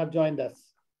of you to have joined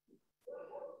us.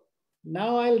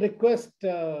 Now I'll request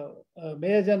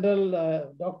Major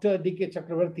General Dr. D.K.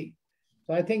 Chakravorty.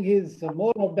 So I think he's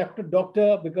more of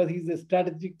doctor because he's a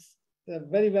strategist, a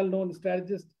very well-known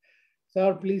strategist.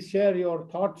 Sir, please share your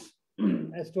thoughts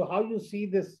as to how you see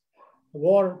this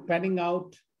war panning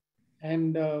out,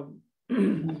 and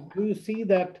do you see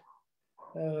that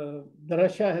the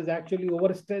Russia has actually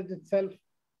overstretched itself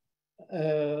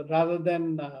rather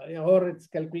than, or its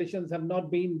calculations have not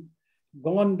been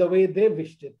gone the way they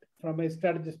wished it from a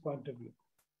strategist point of view?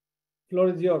 Floor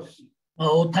is yours.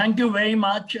 Oh, thank you very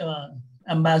much,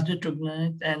 Ambassador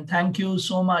Trigunayat, and thank you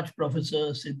so much,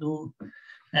 Professor Sidhu,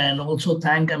 and also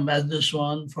thank Ambassador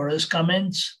Svane for his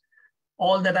comments.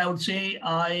 All that I would say,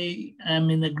 I am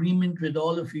in agreement with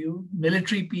all of you.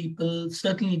 Military people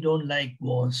certainly don't like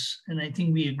wars, and I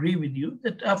think we agree with you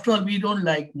that after all, we don't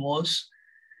like wars.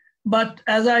 But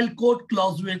as I'll quote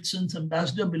Clausewitz, since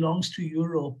Ambassador belongs to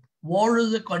Europe, war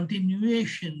is a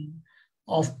continuation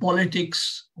of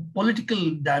politics,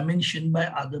 political dimension by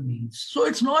other means. So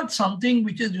it's not something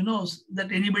which is,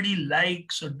 that anybody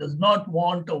likes or does not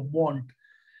want or want.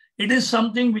 It is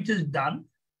something which is done.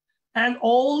 And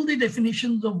all the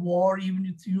definitions of war, even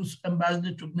if you,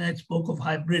 Ambassador Trigunayat spoke of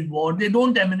hybrid war, they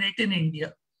don't emanate in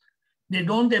India. They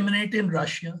don't emanate in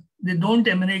Russia. They don't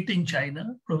emanate in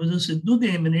China. Professor Sidhu,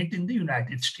 they emanate in the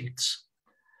United States.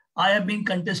 I have been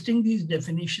contesting these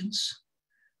definitions.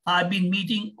 I've been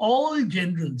meeting all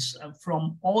generals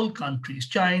from all countries,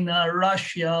 China,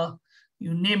 Russia,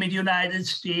 you name it, United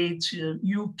States,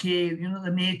 UK,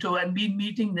 the NATO, and been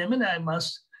meeting them. And I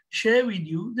must share with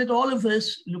you that all of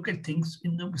us look at things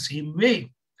in the same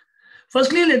way.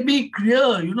 Firstly, let me be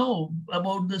clear,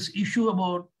 about this issue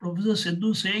about Professor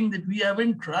Sidhu saying that we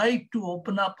haven't tried to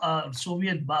open up our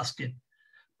Soviet basket.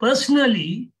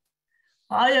 Personally,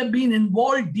 I have been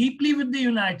involved deeply with the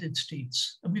United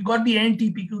States. We got the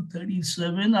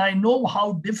NTPQ-37. I know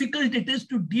how difficult it is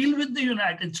to deal with the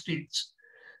United States.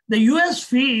 The US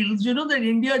feels, that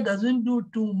India doesn't do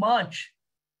too much.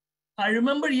 I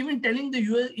remember even telling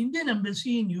the Indian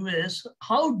embassy in US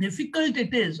how difficult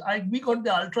it is. We got the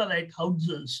ultralight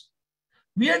howitzers.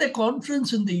 We had a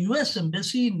conference in the US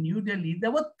embassy in New Delhi.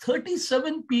 There were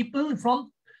 37 people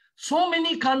from so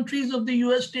many countries of the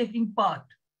US taking part.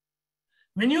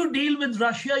 When you deal with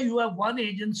Russia, you have one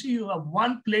agency, you have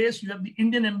one place, you have the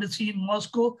Indian embassy in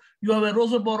Moscow, you have a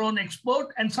Rosoboron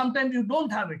export, and sometimes you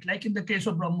don't have it, like in the case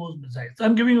of BrahMos missiles.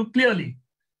 I'm giving you clearly.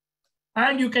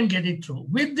 And you can get it through.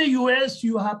 With the US,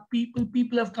 you have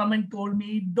people have come and told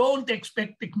me, don't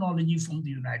expect technology from the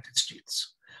United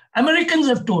States. Americans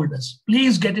have told us,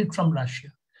 please get it from Russia.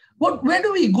 Where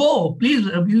do we go? Please,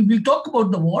 we'll talk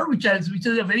about the war, which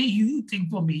is a very easy thing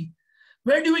for me.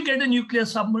 Where do we get a nuclear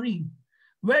submarine?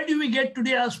 Where do we get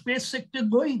today our space sector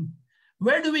going?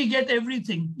 Where do we get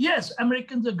everything? Yes,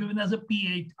 Americans have given us a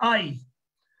P-8I.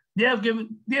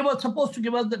 They were supposed to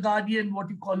give us the Guardian,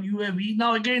 what you call UAV.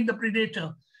 Now again, the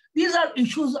Predator. These are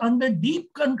issues under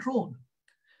deep control.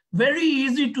 Very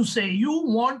easy to say. You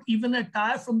want even a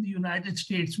tire from the United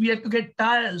States. We have to get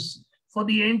tires for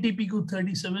the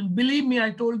NTPQ-37. Believe me, I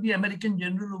told the American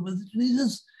general who visited,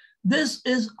 this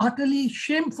is utterly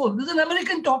shameful. This is an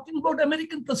American talking about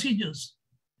American procedures.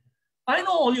 I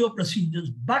know all your procedures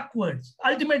backwards.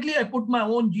 Ultimately, I put my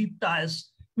own Jeep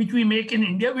tires, which we make in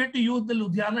India. We have to use the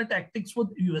Ludhiana tactics for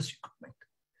US equipment.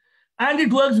 And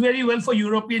it works very well for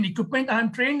European equipment.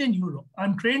 I'm trained in Europe.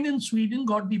 I'm trained in Sweden,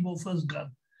 got the Bofors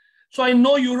gun. So I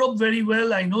know Europe very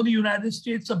well. I know the United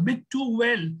States a bit too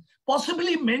well.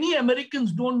 Possibly many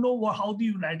Americans don't know how the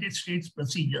United States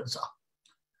procedures are.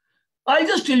 I'll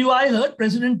just tell you, I heard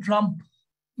President Trump,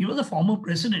 he was a former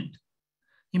president.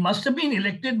 He must have been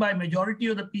elected by majority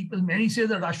of the people. Many say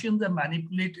the Russians have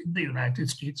manipulated the United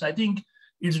States. I think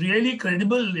it's really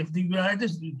credible if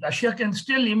Russia can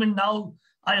still, even now,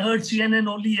 I heard CNN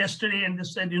only yesterday and they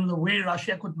said, the way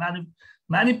Russia could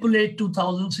manipulate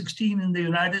 2016 in the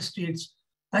United States.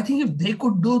 I think if they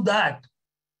could do that,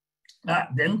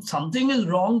 then something is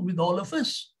wrong with all of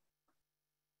us.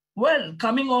 Well,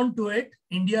 coming on to it,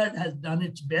 India has done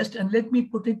its best. And let me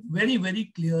put it very,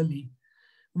 very clearly.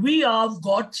 We have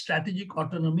got strategic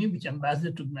autonomy, which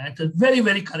Ambassador Trigunayat has very,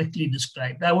 very correctly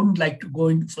described. I wouldn't like to go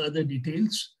into further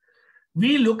details.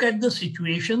 We look at the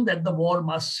situation that the war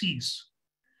must cease,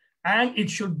 and it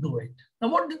should do it. Now,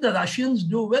 what did the Russians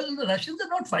do? Well, the Russians are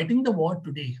not fighting the war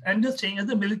today. I'm just saying, as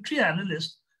a military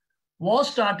analyst, war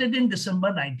started in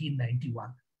December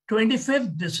 1991,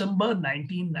 25th December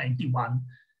 1991.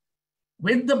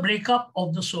 With the breakup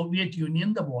of the Soviet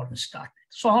Union, the war has started.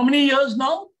 So how many years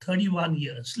now? 31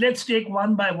 years. Let's take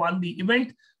one by one the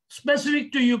event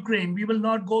specific to Ukraine. We will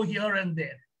not go here and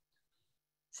there.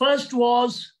 First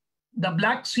was the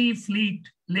Black Sea Fleet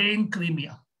lay in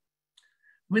Crimea.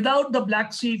 Without the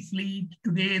Black Sea Fleet,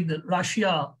 today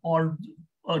Russia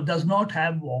does not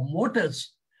have warm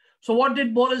waters. So what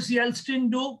did Boris Yeltsin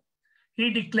do?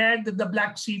 He declared that the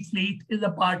Black Sea Fleet is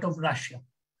a part of Russia.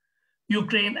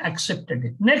 Ukraine accepted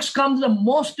it. Next comes the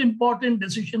most important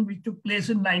decision which took place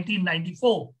in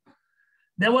 1994.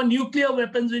 There were nuclear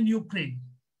weapons in Ukraine.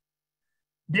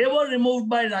 They were removed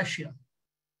by Russia.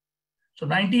 So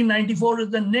 1994 is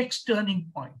the next turning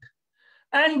point.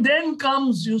 And then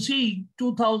comes,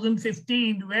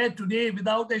 2015, where today,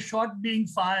 without a shot being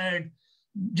fired,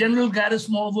 General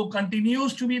Gerasimov, who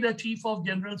continues to be the Chief of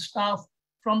General Staff,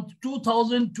 from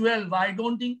 2012, I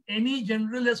don't think any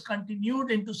general has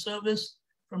continued into service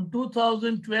from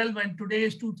 2012, and today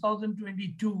is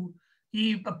 2022.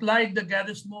 He applied the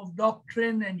Gerasimov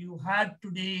doctrine, and you had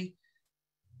today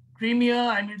Crimea.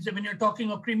 I mean, when you're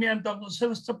talking of Crimea, I'm talking of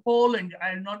Sevastopol, and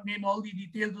I'll not name all the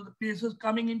details of the places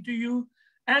coming into you.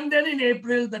 And then in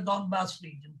April, the Donbass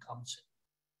region comes in.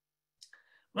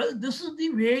 Well, this is the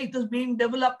way it has been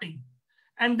developing.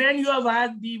 And then you have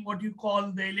had what you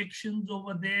call the elections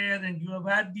over there, and you have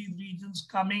had these regions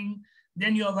coming.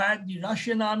 Then you have had the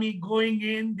Russian army going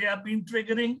in. They have been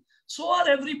triggering. So are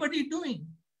everybody doing.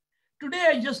 Today,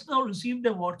 I just now received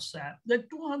a WhatsApp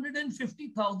that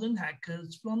 250,000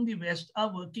 hackers from the West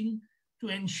are working to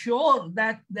ensure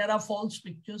that there are false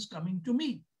pictures coming to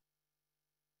me.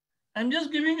 I'm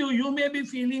just giving you may be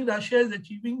feeling Russia is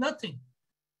achieving nothing.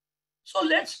 So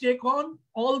let's take on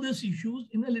all these issues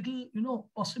in a little,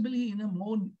 possibly in a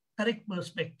more correct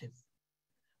perspective.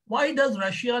 Why does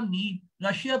Russia need?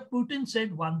 Putin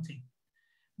said one thing.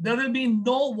 There will be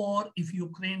no war if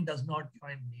Ukraine does not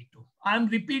join NATO. I'm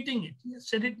repeating it. He has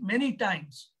said it many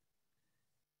times.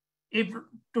 If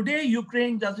today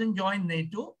Ukraine doesn't join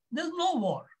NATO, there's no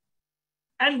war.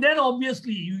 And then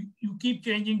obviously you keep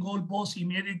changing goalposts. He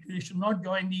made it, they should not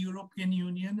join the European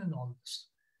Union and all this.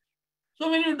 So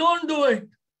when you don't do it,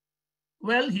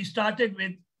 well, he started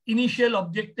with initial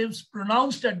objectives,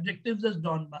 pronounced objectives as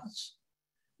Donbass.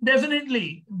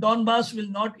 Definitely, Donbass will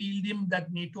not yield him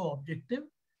that NATO objective.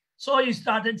 So he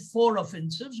started 4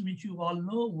 offensives, which you all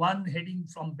know, one heading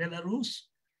from Belarus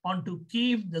onto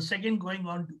Kyiv, the second going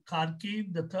on to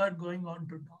Kharkiv, the third going on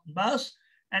to Donbass,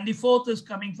 and the 4th is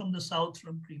coming from the south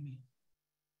from Crimea.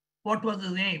 What was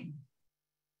his aim?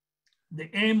 The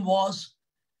aim was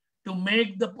to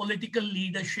make the political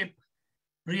leadership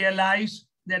realize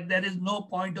that there is no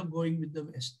point of going with the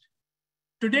West.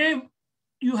 Today,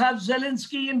 you have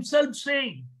Zelensky himself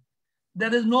saying,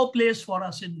 there is no place for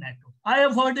us in NATO. I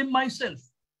have heard him myself.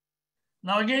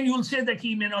 Now, again, you'll say that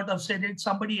he may not have said it.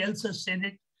 Somebody else has said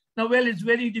it. Now, well, it's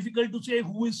very difficult to say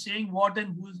who is saying what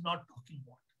and who is not talking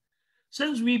what.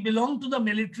 Since we belong to the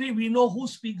military, we know who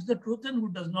speaks the truth and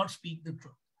who does not speak the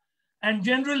truth. And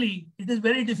generally, it is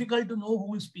very difficult to know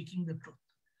who is speaking the truth.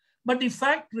 But the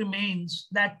fact remains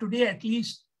that today, at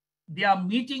least, they are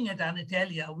meeting at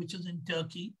Antalya, which is in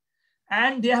Turkey,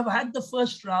 and they have had the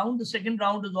first round. The second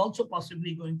round is also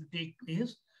possibly going to take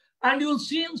place. And you'll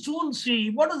soon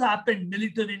see what has happened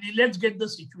militarily. Let's get the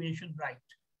situation right.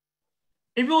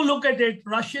 If you look at it,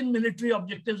 Russian military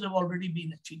objectives have already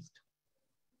been achieved.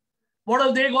 What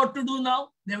have they got to do now?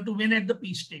 They have to win at the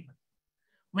peace table.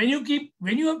 When you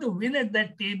have to win at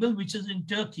that table, which is in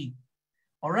Turkey,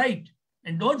 all right,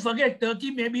 and don't forget,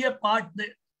 Turkey may be a part that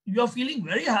you're feeling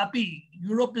very happy.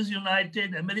 Europe is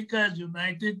united, America is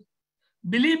united.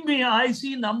 Believe me, I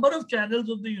see a number of channels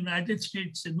of the United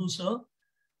States, Sidhu sir,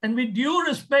 and with due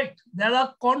respect, there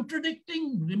are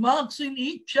contradicting remarks in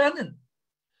each channel.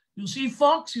 You see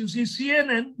Fox, you see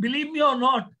CNN, believe me or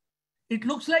not, it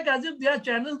looks like as if they are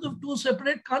channels of 2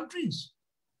 separate countries.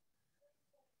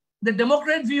 The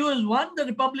Democrat view is one, the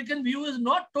Republican view is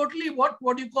not totally what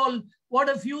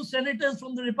a few senators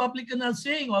from the Republican are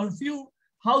saying or a few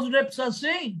House reps are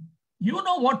saying. You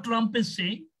know what Trump is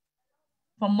saying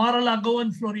from Mar-a-Lago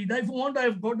and Florida. If you want,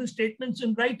 I've got the statements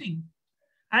in writing.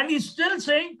 And he's still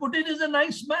saying Putin is a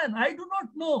nice man. I do not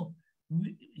know.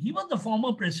 He was the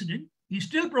former president. He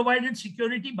still provided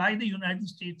security by the United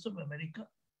States of America.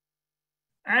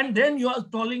 And then you are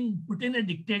calling Putin a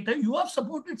dictator. You have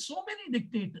supported so many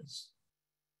dictators.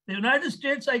 The United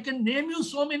States, I can name you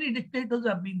so many dictators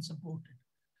have been supported.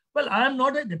 Well, I am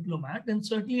not a diplomat, and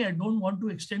certainly I don't want to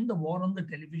extend the war on the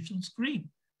television screen.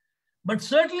 But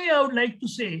certainly I would like to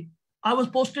say, I was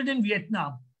posted in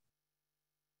Vietnam.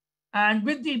 And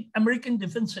with the American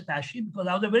Defense Attaché, because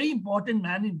I was a very important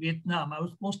man in Vietnam, I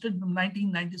was posted from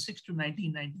 1996 to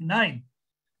 1999.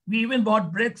 We even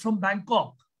bought bread from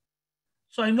Bangkok.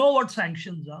 So I know what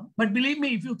sanctions are. But believe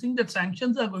me, if you think that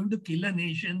sanctions are going to kill a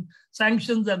nation,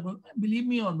 sanctions are going, believe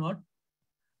me or not,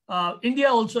 India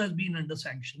also has been under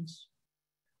sanctions.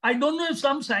 I don't know if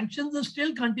some sanctions are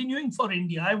still continuing for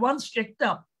India. I once checked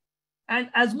up. And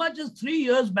as much as 3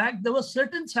 years back, there were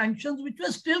certain sanctions which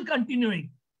were still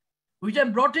continuing, which I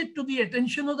brought it to the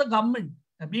attention of the government.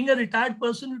 And being a retired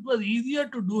person, it was easier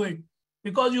to do it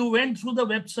because you went through the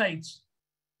websites.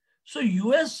 So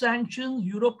US sanctions,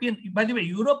 European, by the way,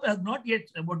 Europe has not yet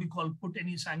put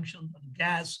any sanctions on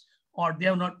gas, or they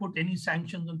have not put any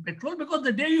sanctions on petrol, because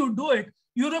the day you do it,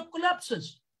 Europe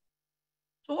collapses.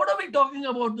 So what are we talking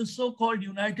about, the so-called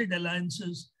United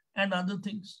Alliances and other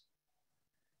things?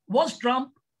 Was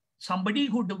Trump somebody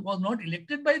who was not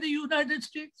elected by the United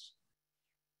States?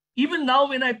 Even now,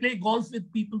 when I play golf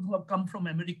with people who have come from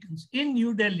Americans in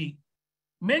New Delhi,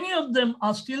 many of them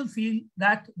are still feel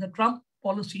that the Trump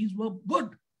policies were good.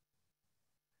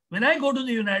 When I go to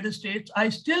the United States, I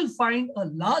still find a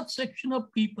large section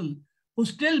of people who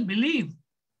still believe,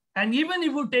 and even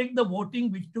if you take the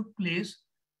voting which took place,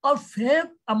 a fair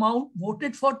amount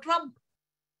voted for Trump.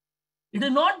 It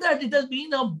is not that it has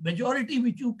been a majority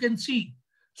which you can see.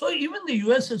 So even the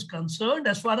US is concerned,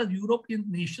 as far as European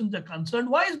nations are concerned.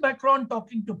 Why is Macron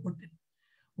talking to Putin?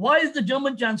 Why is the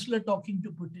German Chancellor talking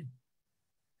to Putin?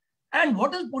 And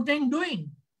what is Putin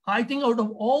doing? I think out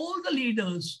of all the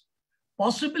leaders,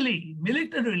 possibly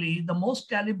militarily, the most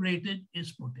calibrated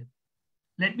is Putin.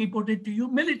 Let me put it to you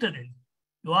militarily.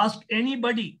 You ask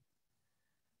anybody,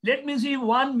 let me see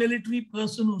one military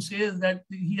person who says that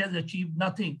he has achieved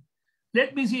nothing.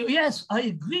 Let me see, yes, I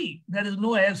agree, there is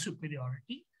no air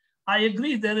superiority. I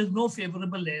agree there is no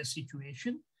favorable air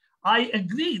situation. I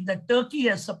agree that Turkey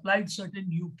has supplied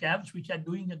certain UCAVs, which are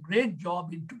doing a great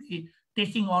job in today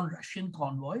taking on Russian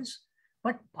convoys.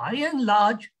 But by and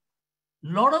large,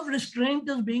 a lot of restraint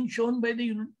is being shown by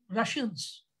the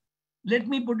Russians. Let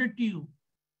me put it to you.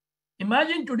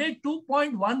 Imagine today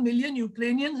 2.1 million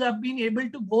Ukrainians have been able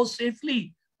to go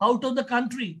safely out of the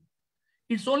country.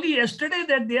 It's only yesterday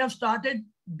that they have started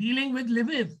dealing with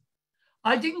Lviv.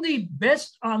 I think the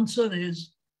best answer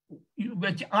is,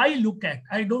 which I look at,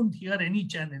 I don't hear any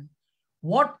channel.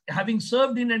 What, having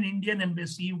served in an Indian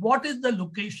embassy, what is the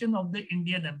location of the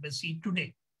Indian embassy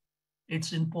today?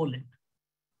 It's in Poland.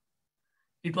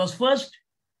 It was first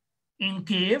in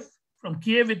Kiev. From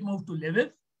Kiev, it moved to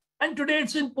Lviv. And today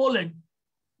it's in Poland.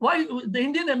 Why the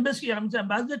Indian embassy,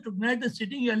 Ambassador Trigunayat is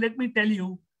sitting here, let me tell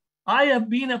you, I have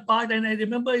been a part, and I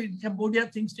remember in Cambodia,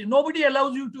 things, nobody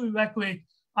allows you to evacuate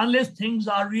unless things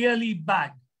are really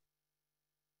bad.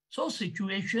 So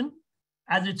situation,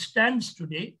 as it stands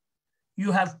today,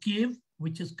 you have Kiev,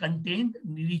 which is contained,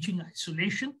 reaching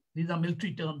isolation. These are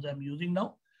military terms I'm using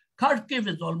now. Kharkiv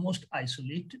is almost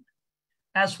isolated.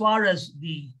 As far as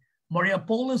the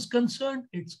Mariupol is concerned,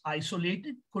 it's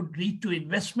isolated, could lead to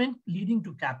investment, leading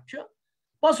to capture.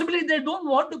 Possibly they don't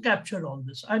want to capture all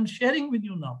this. I'm sharing with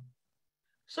you now.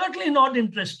 Certainly not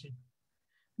interested.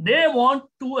 They want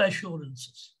two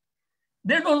assurances.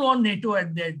 They don't want NATO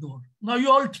at their door. Now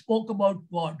you all spoke about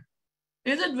God.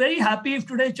 Is it very happy if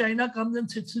today China comes and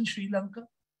sits in Sri Lanka?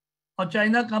 Or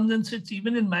China comes and sits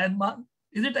even in Myanmar?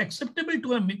 Is it acceptable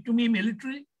to me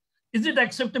militarily? Is it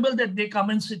acceptable that they come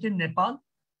and sit in Nepal?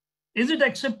 Is it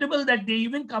acceptable that they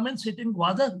even come and sit in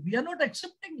Gwadar? We are not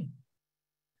accepting it.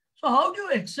 So how do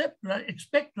you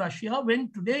expect Russia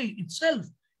when today itself,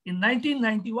 in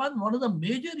 1991, one of the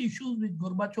major issues which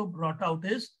Gorbachev brought out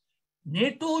is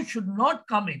NATO should not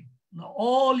come in. Now,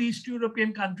 all East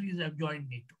European countries have joined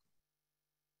NATO.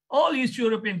 All East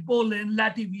European, Poland,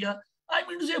 Latvia. I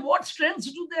mean to say, what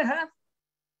strengths do they have?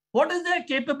 What is their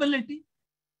capability?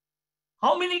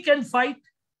 How many can fight?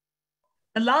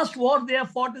 The last war they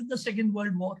have fought is the Second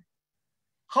World War.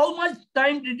 How much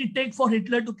time did it take for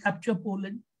Hitler to capture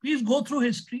Poland? Please go through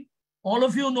history. All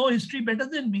of you know history better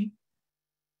than me.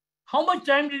 How much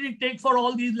time did it take for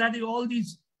all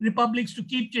these republics to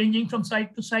keep changing from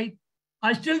side to side?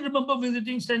 I still remember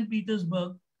visiting St.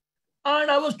 Petersburg,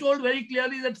 and I was told very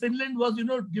clearly that Finland was,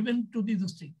 given to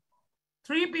this thing.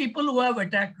 3 people who have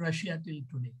attacked Russia till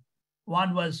today.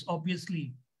 One was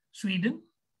obviously Sweden.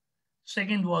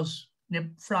 Second was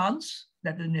France,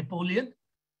 that is Napoleon.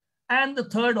 And the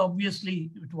third,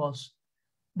 obviously, it was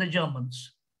the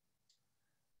Germans.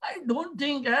 I don't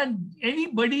think, and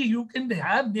anybody, you can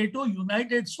have NATO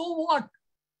united, so what?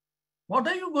 What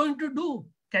are you going to do?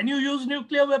 Can you use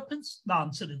nuclear weapons? The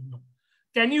answer is no.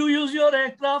 Can you use your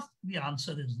aircraft? The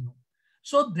answer is no.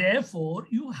 So therefore,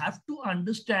 you have to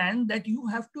understand that you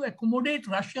have to accommodate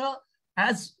Russia,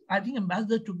 as I think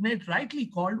Ambassador Trigunayat rightly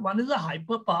called, one is a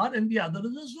hyperpower and the other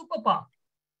is a superpower.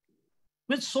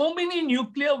 With so many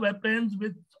nuclear weapons,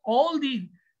 with all the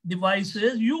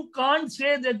devices, you can't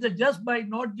say that just by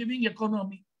not giving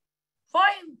economy.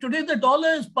 Fine, today the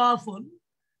dollar is powerful.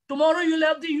 Tomorrow you'll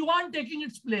have the yuan taking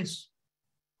its place.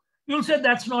 You'll say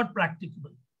that's not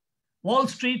practicable. Wall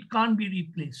Street can't be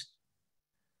replaced.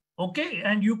 Okay,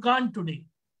 and you can't today.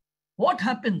 What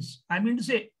happens? I mean to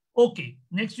say, okay,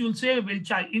 next you'll say, well,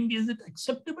 India, is it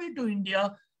acceptable to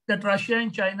India that Russia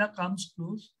and China comes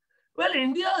close? Well,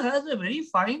 India has a very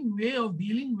fine way of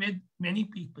dealing with many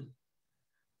people.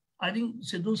 I think,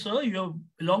 Sidhu sir, you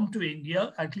belong to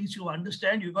India. At least you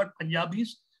understand. You got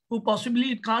Punjabis who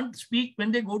possibly can't speak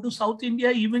when they go to South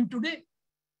India even today.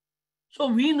 So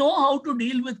we know how to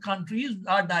deal with countries.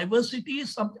 Our diversity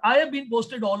is something. I have been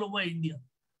posted all over India.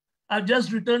 I've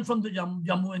just returned from the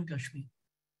Jammu and Kashmir.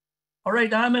 All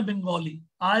right, I am a Bengali.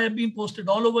 I have been posted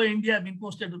all over India. I've been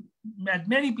posted at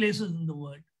many places in the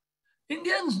world.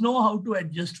 Indians know how to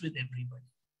adjust with everybody.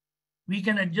 We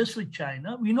can adjust with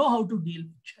China. We know how to deal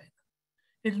with China.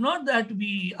 It's not that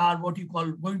we are what you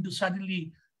call going to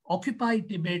suddenly occupy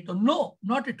Tibet. Or no,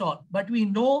 not at all. But we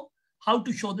know how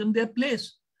to show them their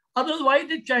place. Otherwise, why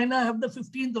did China have the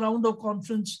 15th round of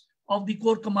conference of the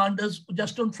Corps commanders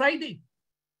just on Friday?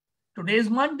 Today is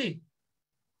Monday.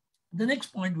 The next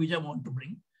point which I want to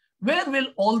bring, where will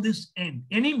all this end?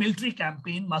 Any military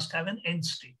campaign must have an end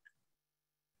state.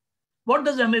 What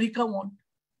does America want?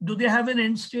 Do they have an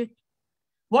end state?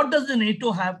 What does the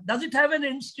NATO have? Does it have an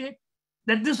end state?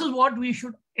 That this is what we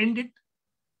should end it?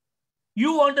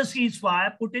 You want a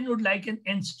ceasefire, Putin would like an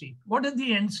end state. What is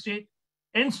the end state?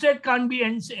 End state can't be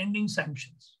ending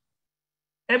sanctions.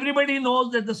 Everybody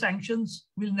knows that the sanctions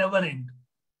will never end.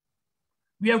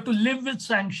 We have to live with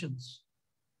sanctions.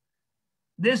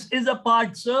 This is a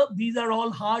part, sir. These are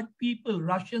all hard people.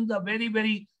 Russians are very,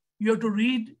 very, you have to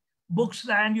read books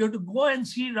and you have to go and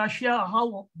see Russia,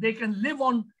 how they can live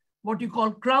on what you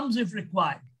call crumbs if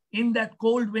required in that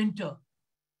cold winter.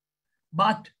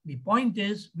 But the point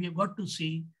is, we have got to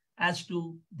see as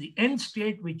to the end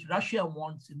state which Russia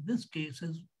wants in this case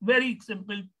is very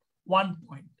simple, one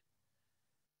point.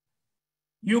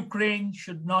 Ukraine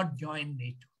should not join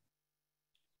NATO.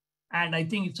 And I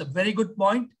think it's a very good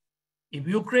point. If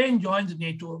Ukraine joins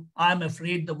NATO, I'm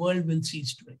afraid the world will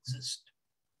cease to exist.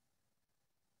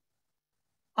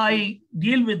 I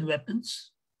deal with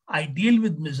weapons. I deal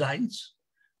with missiles.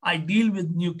 I deal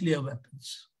with nuclear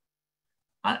weapons.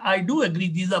 I do agree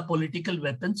these are political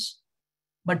weapons,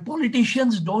 but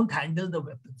politicians don't handle the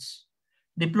weapons.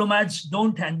 Diplomats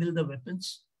don't handle the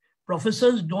weapons.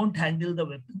 Professors don't handle the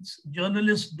weapons.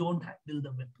 Journalists don't handle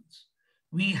the weapons.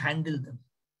 We handle them.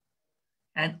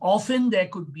 And often there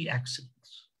could be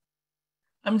accidents.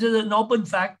 I mean, there's an open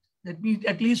fact that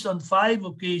at least on 5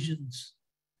 occasions,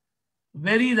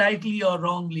 very rightly or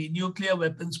wrongly, nuclear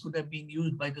weapons could have been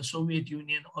used by the Soviet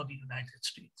Union or the United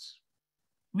States.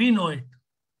 We know it.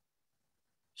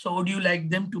 So would you like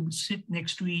them to sit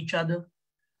next to each other,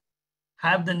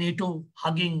 have the NATO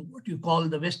hugging what you call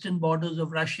the western borders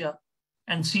of Russia,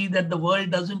 and see that the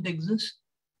world doesn't exist?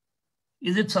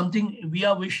 Is it something we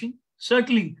are wishing?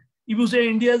 Certainly, if you say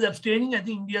India is abstaining, I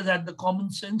think India's had the common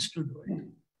sense to do it.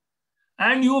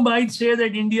 And you might say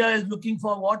that India is looking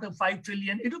for what, a 5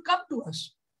 trillion. It will come to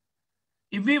us.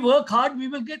 If we work hard, we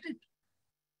will get it.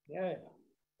 Yeah.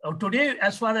 Today,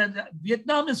 as far as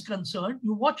Vietnam is concerned,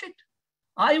 you watch it.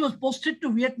 I was posted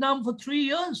to Vietnam for 3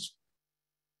 years.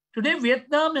 Today,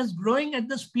 Vietnam is growing at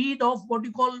the speed of what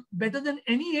you call better than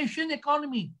any Asian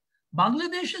economy.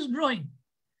 Bangladesh is growing.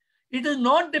 It is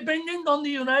not dependent on the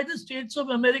United States of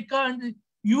America, and the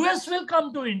US will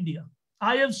come to India.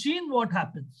 I have seen what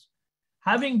happens.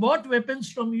 Having bought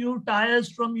weapons from you,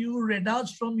 tires from you,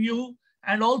 radars from you,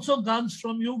 and also guns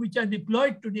from you, which are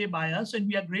deployed today by us, and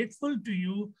we are grateful to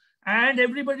you. And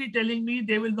everybody telling me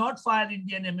they will not fire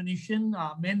Indian ammunition,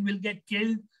 our men will get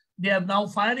killed. They are now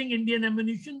firing Indian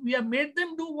ammunition. We have made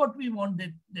them do what we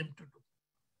wanted them to do.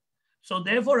 So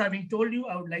therefore, having told you,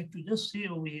 I would like to just say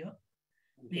over here,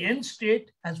 the end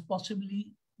state has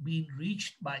possibly been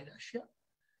reached by Russia.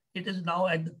 It is now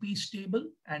at the peace table,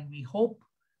 and we hope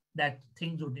that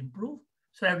things would improve.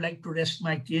 So I would like to rest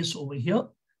my case over here,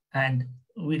 and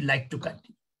we'd like to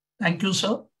continue. Thank you,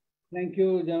 sir. Thank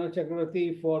you, General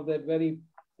Chakravorty, for that very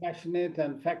passionate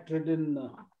and fact-ridden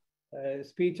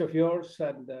speech of yours.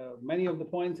 And many of the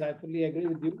points I fully agree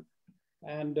with you.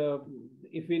 And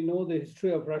if we know the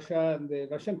history of Russia and the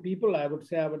Russian people, I would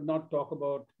say I would not talk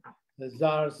about the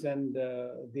czars and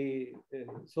the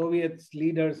Soviets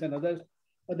leaders and others,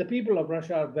 but the people of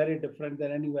Russia are very different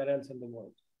than anywhere else in the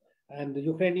world. And the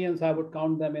Ukrainians, I would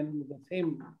count them in the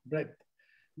same breath.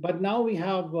 But now we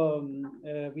have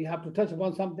to touch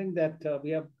upon something that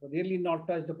we have really not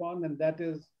touched upon, and that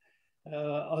is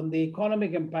on the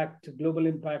economic impact, global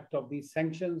impact of these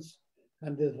sanctions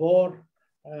and this war.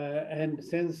 And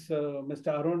since Mr.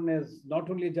 Arun is not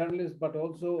only a journalist, but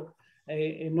also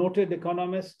a noted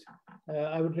economist,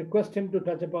 I would request him to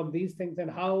touch upon these things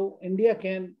and how India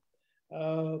can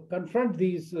confront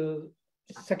these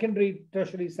secondary,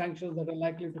 tertiary sanctions that are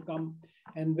likely to come,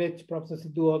 and which Professor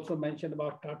Sidhu also mentioned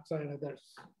about TATSA and others.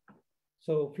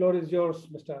 So floor is yours,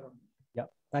 Mr. Arun. Yeah,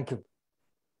 thank you.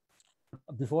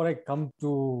 Before I come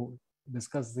to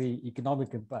discuss the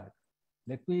economic impact,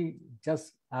 let me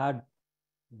just add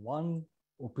one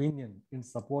opinion in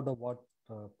support of what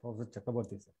Professor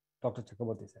Chakravorty said, Dr.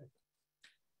 Chakravorty said.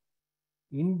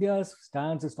 India's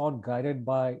stance is not guided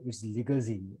by its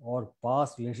legacy or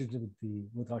past relationship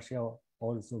with Russia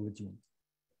or the Soviet Union.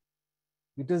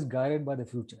 It is guided by the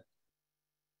future.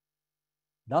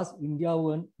 Does India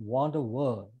want a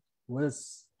world where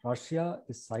Russia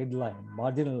is sidelined,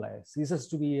 marginalized, ceases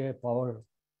to be a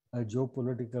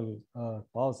geopolitical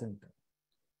power center?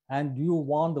 And do you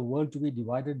want the world to be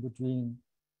divided between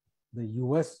the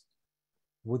US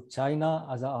with China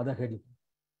as our other hegemon?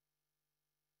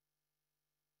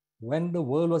 When the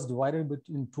world was divided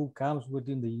between 2 camps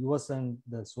between the US and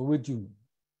the Soviet Union,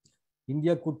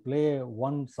 India could play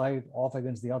one side off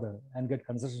against the other and get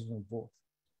concessions from both.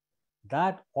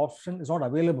 That option is not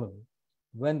available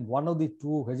when one of the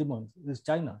 2 hegemons is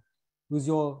China, who's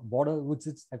your border, which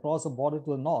is across the border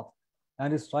to the north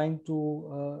and is trying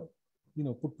to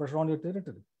put pressure on your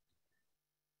territory.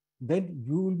 Then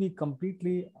you will be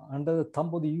completely under the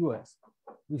thumb of the US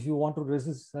if you want to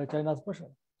resist China's pressure.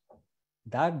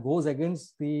 That goes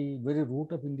against the very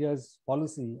root of India's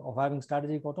policy of having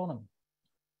strategic autonomy.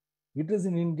 It is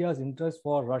in India's interest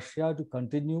for Russia to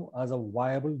continue as a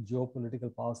viable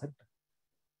geopolitical power center.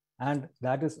 And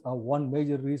that is one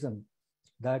major reason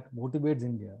that motivates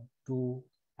India to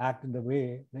act in the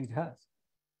way that it has.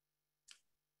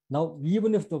 Now,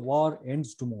 even if the war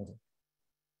ends tomorrow,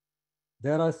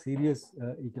 there are serious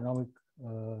economic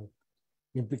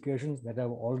implications that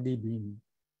have already been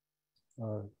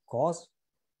caused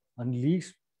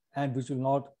unleashed and which will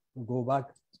not go back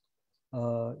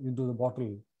into the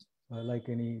bottle like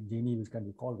any genie which can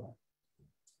be called back.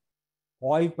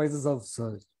 Oil prices have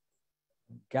surged,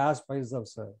 gas prices have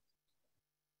surged,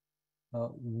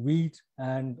 wheat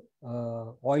and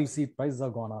oilseed prices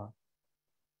have gone up.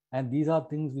 And these are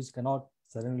things which cannot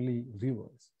suddenly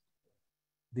reverse.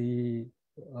 The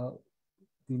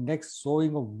next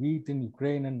sowing of wheat in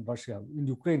Ukraine and Russia, in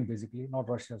Ukraine basically, not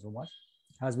Russia so much,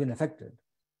 has been affected.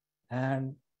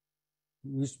 And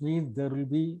which means there will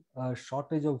be a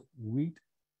shortage of wheat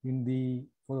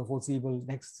for the foreseeable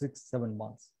next 6-7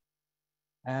 months.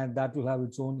 And that will have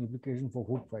its own implication for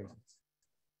food prices.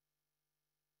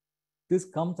 This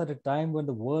comes at a time when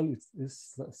the world is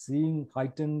seeing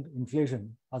heightened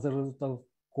inflation as a result of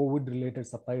COVID-related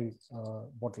supply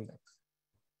bottlenecks.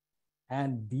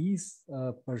 And these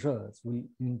pressures will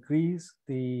increase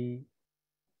the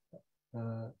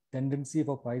tendency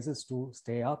for prices to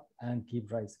stay up and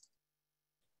keep rising.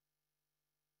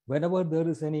 Whenever there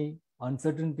is any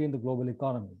uncertainty in the global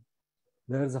economy,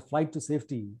 there is a flight to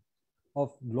safety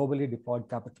of globally deployed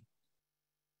capital.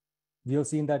 We have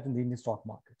seen that in the Indian stock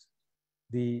markets.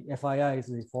 The FIIs,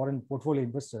 the foreign portfolio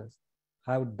investors,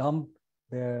 have dumped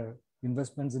their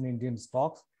investments in Indian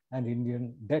stocks and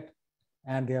Indian debt,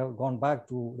 and they have gone back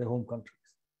to their home countries.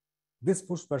 This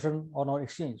puts pressure on our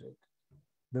exchange rate.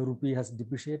 The rupee has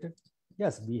depreciated.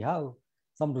 Yes, we have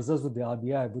some reserves with the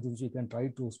RBI with which we can try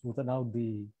to smoothen out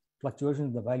the fluctuation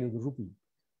in the value of the rupee,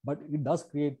 but it does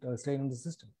create a strain on the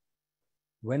system.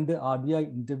 When the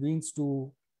RBI intervenes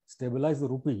to stabilize the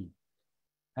rupee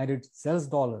and it sells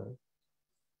dollars,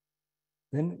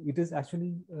 then it is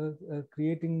actually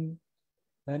creating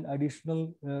an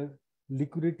additional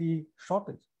liquidity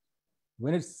shortage.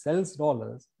 When it sells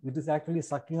dollars, it is actually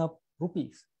sucking up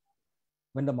rupees.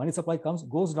 When the money supply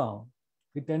goes down,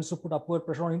 it tends to put upward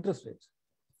pressure on interest rates.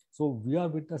 So we are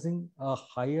witnessing a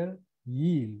higher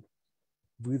yield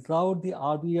without the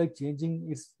RBI changing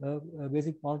its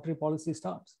basic monetary policy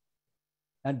stance.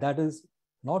 And that is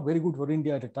not very good for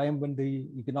India at a time when the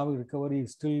economic recovery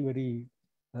is still very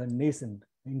nascent,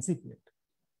 incipient.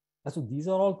 And so these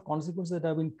are all consequences that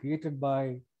have been created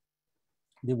by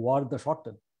the war in the short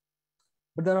term.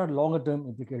 But there are longer term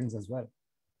implications as well.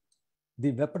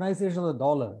 The weaponization of the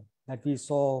dollar that we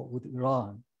saw with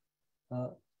Iran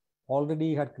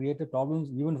already had created problems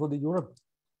even for the Europe.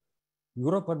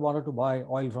 Europe had wanted to buy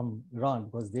oil from Iran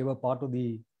because they were part of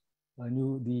the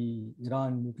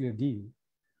Iran nuclear deal.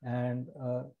 And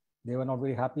they were not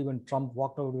very happy when Trump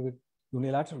walked out of it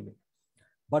unilaterally.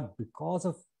 But because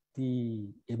of the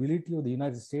ability of the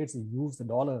United States to use the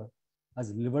dollar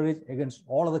as leverage against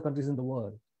all other countries in the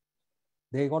world,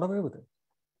 they got away with it.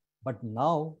 But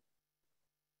now,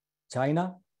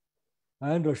 China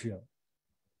and Russia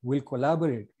will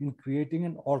collaborate in creating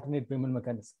an alternate payment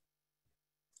mechanism.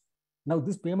 Now,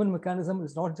 this payment mechanism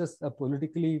is not just a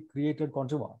politically created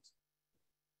contrivance.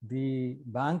 The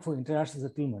Bank for International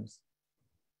Settlements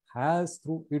has,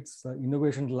 through its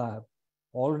innovation lab,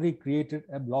 already created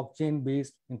a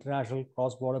blockchain-based international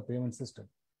cross-border payment system,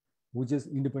 which is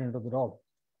independent of the dollar.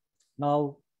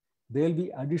 Now, there will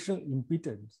be additional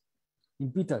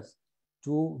impetus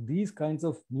to these kinds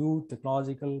of new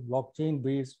technological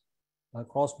blockchain-based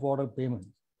cross-border payments,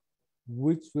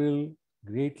 which will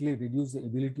greatly reduce the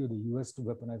ability of the US to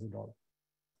weaponize the dollar.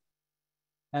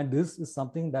 And this is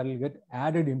something that will get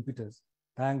added impetus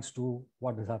thanks to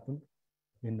what has happened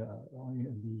in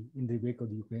the wake of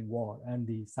the Ukraine war and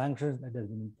the sanctions that have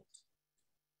been imposed.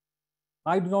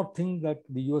 I do not think that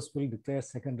the US will declare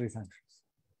secondary sanctions.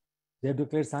 They have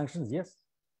declared sanctions, yes,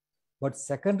 but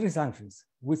secondary sanctions,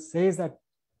 which says that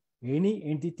any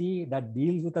entity that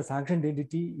deals with a sanctioned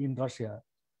entity in Russia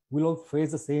will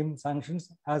face the same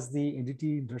sanctions as the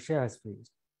entity in Russia has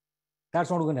faced. That's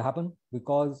not going to happen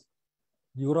because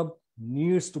Europe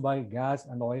needs to buy gas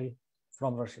and oil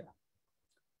from Russia.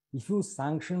 If you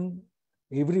sanction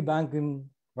every bank in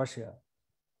Russia,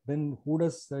 then who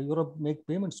does Europe make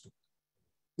payments to?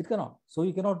 It cannot. So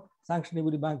you cannot sanction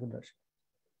every bank in Russia.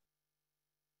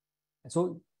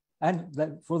 So,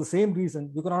 and for the same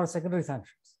reason, you cannot have secondary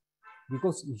sanctions.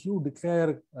 Because if you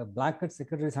declare blanket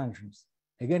secondary sanctions,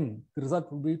 again, the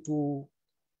result will be to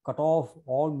cut off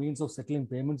all means of settling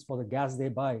payments for the gas they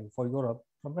buy for Europe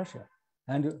from Russia.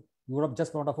 And Europe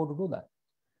just cannot afford to do that.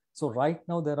 So right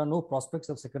now, there are no prospects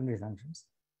of secondary sanctions.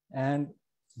 And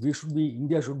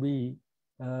India should be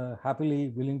happily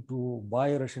willing to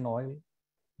buy Russian oil.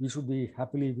 We should be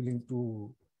happily willing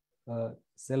to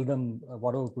sell them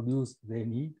whatever produce they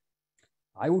need.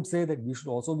 I would say that we should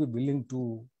also be willing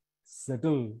to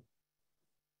settle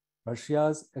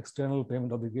Russia's external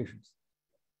payment obligations.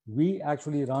 we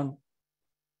actually run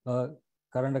a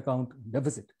current account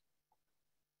deficit,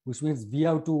 which means we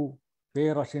have to pay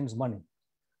Russians money.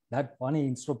 That money,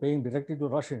 instead of paying directly to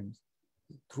Russians,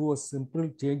 through a simple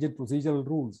change in procedural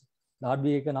rules, the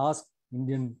RBI can ask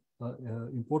Indian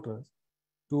importers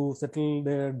to settle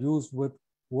their dues with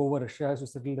whoever Russia has to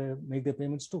settle make their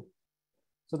payments to.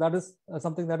 So that is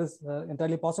something that is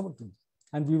entirely possible to do.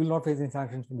 And we will not face any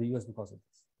sanctions from the US because of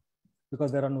this,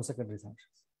 because there are no secondary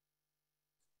sanctions.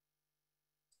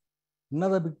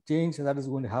 Another big change that is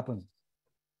going to happen,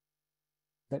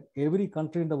 that every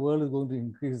country in the world is going to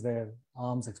increase their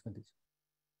arms expenditure.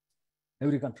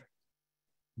 Every country.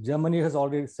 Germany has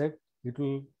already said it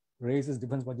will raise its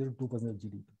defense budget to 2% of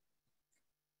GDP.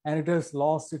 And it has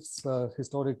lost its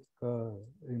historic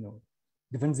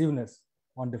defensiveness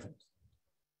on defense.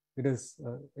 It is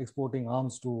exporting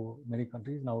arms to many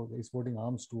countries, now exporting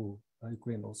arms to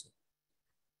Ukraine also.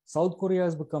 South Korea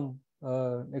has become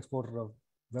an exporter of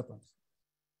weapons.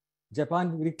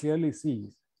 Japan very clearly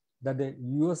sees that the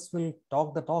US will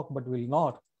talk the talk, but will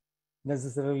not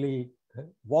necessarily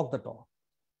walk the talk.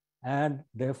 And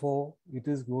therefore, it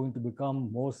is going to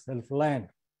become more self-reliant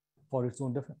for its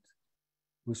own defense,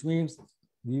 which means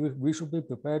we should be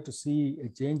prepared to see a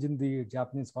change in the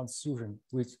Japanese constitution,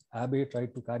 which Abe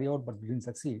tried to carry out but didn't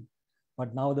succeed.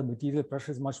 But now the material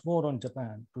pressure is much more on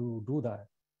Japan to do that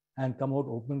and come out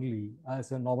openly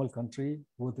as a normal country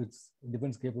with its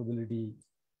defense capability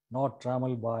not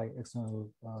trammeled by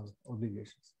external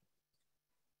obligations.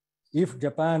 If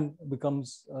Japan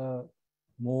becomes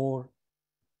more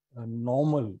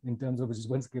normal in terms of its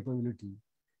defense capability,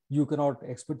 you cannot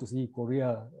expect to see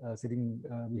Korea sitting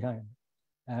behind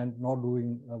and not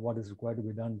doing what is required to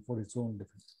be done for its own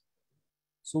defense.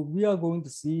 So we are going to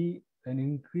see an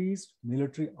increased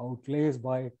military outlays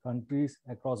by countries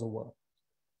across the world.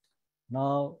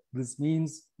 Now, this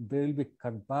means there will be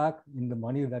cut back in the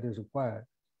money that is required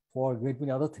for a great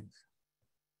many other things,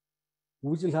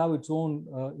 which will have its own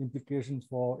implications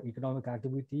for economic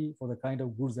activity, for the kind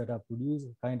of goods that are produced,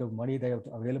 the kind of money they have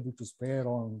available to spare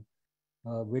on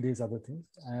various other things,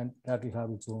 and that will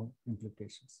have its own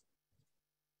implications.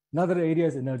 Another area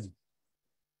is energy.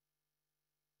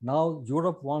 Now,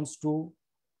 Europe wants to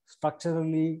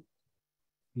structurally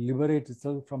liberate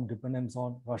itself from dependence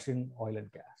on Russian oil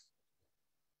and gas.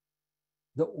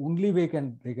 The only way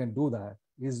they can do that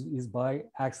is by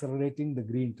accelerating the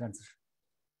green transition.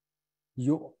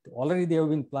 Already they have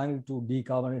been planning to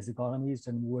decarbonize economies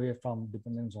and move away from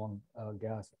dependence on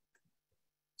gas.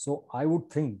 So I would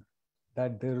think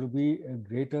that there will be a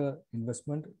greater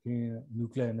investment in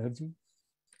nuclear energy.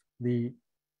 The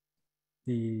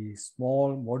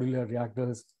small modular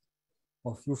reactors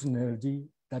of fusion energy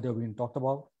that have been talked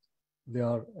about,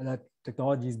 that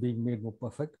technology is being made more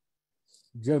perfect.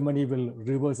 Germany will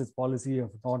reverse its policy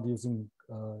of not using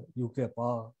nuclear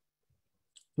power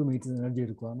to meet its energy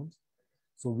requirements.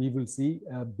 So we will see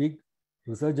a big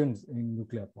resurgence in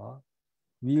nuclear power.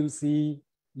 We will see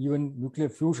even nuclear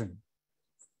fusion,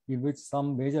 in which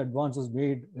some major advances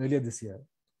made earlier this year.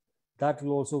 That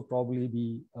will also probably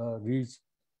be reach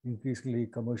increasingly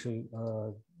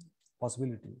commercial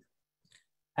possibilities.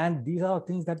 And these are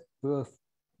things that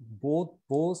both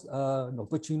pose an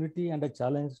opportunity and a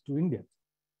challenge to India.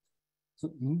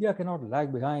 So India cannot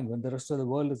lag behind when the rest of the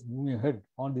world is moving ahead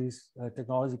on these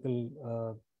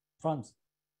technological fronts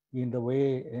in the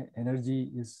way energy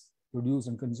is produced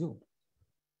and consumed.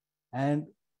 And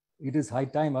it is high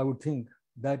time, I would think,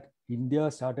 that India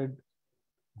started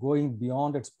going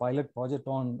beyond its pilot project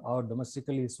on our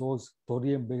domestically sourced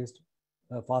thorium-based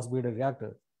fast-breeder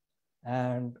reactor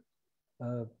and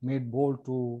made bold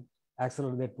to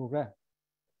accelerate that program.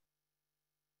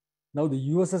 Now, the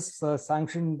US has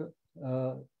sanctioned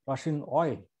Russian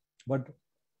oil, but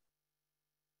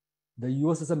the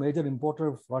US is a major importer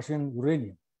of Russian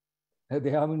uranium. They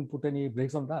haven't put any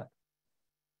brakes on that.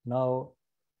 Now,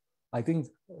 I think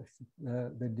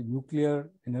that the nuclear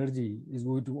energy is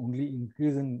going to only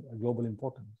increase in global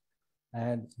importance.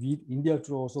 And India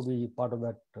should also be part of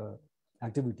that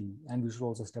activity. And we should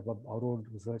also step up our own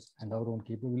research and our own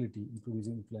capability in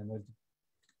producing nuclear energy.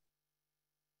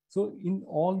 So in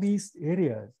all these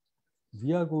areas,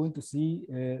 we are going to see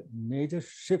a major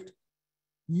shift,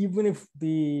 even if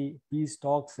the peace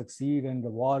talks succeed and the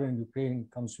war in Ukraine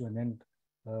comes to an end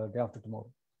day after tomorrow.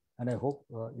 And I hope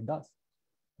it does.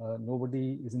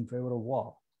 Nobody is in favor of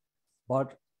war.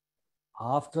 But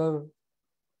after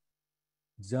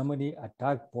Germany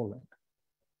attacked Poland,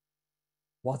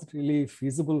 was it really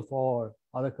feasible for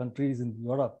other countries in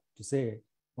Europe to say,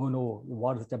 oh no,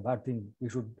 war is such a bad thing, we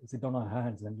should sit on our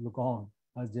hands and look on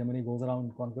as Germany goes around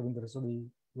conquering the rest of the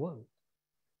world?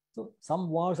 So some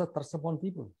wars are thrust upon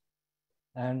people,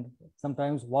 and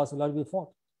sometimes wars will have to be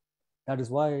fought. That is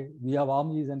why we have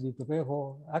armies and we prepare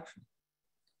for action.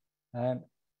 And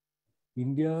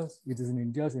it is in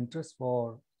India's interest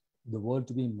for the world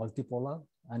to be multipolar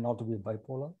and not to be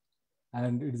bipolar.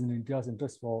 And it is in India's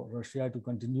interest for Russia to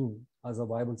continue as a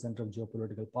viable center of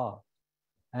geopolitical power.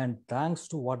 And thanks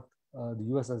to what the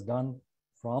US has done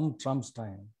from Trump's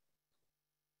time,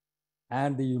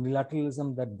 and the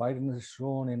unilateralism that Biden has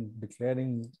shown in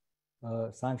declaring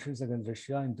sanctions against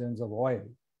Russia in terms of oil,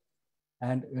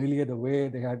 and earlier the way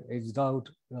they had edged out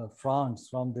France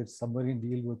from the submarine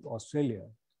deal with Australia,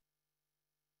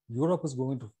 Europe is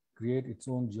going to create its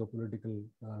own geopolitical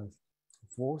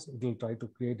force. It will try to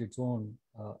create its own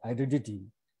identity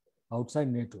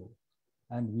outside NATO.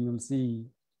 And we will see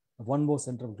one more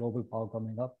center of global power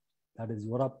coming up, that is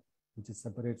Europe, which is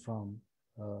separate from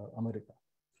America.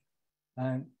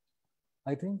 And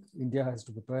I think India has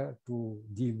to prepare to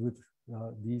deal with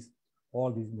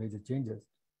all these major changes.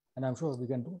 And I'm sure we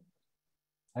can do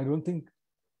it. I don't think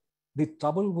the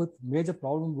major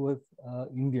problem with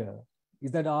India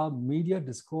is that our media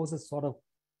discourse is sort of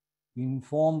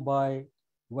informed by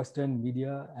Western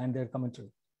media and their commentary.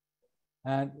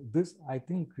 And this, I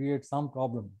think, creates some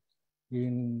problem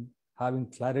in having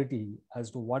clarity as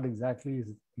to what exactly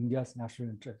is India's national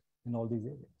interest in all these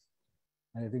areas.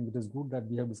 And I think it is good that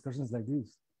we have discussions like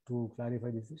these to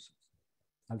clarify these issues.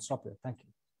 I'll stop here. Thank you.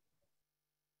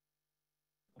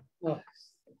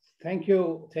 Thank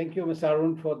you, Mr.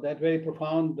 Arun, for that very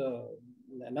profound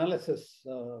analysis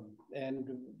and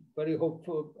very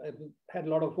hopeful. I had a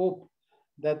lot of hope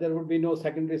that there would be no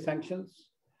secondary sanctions.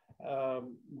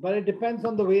 But it depends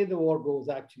on the way the war goes,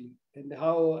 actually, and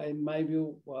how, in my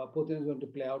view, Putin is going to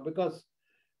play out. Because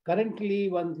currently,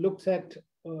 one looks at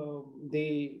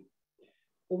the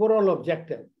overall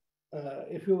objective.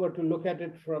 If you were to look at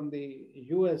it from the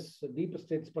US deep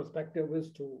state's perspective, is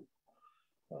to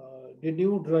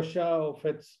denude Russia of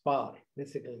its power,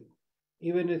 basically,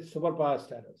 even its superpower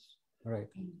status. Right.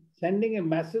 Sending a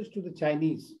message to the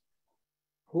Chinese,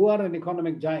 who are an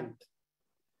economic giant,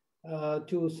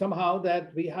 to somehow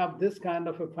that we have this kind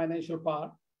of a financial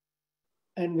power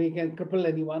and we can cripple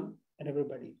anyone and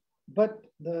everybody. But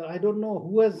I don't know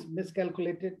who has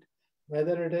miscalculated,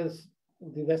 whether it is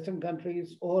the Western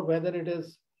countries or whether it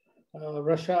is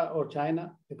Russia or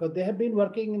China, because they have been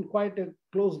working in quite a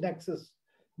close nexus,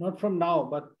 not from now,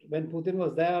 but when Putin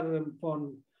was there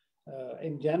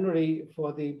in January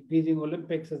for the Beijing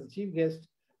Olympics as a chief guest.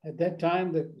 At that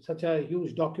time, such a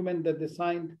huge document that they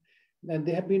signed, and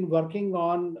they have been working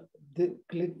on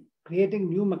creating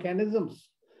new mechanisms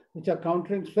which are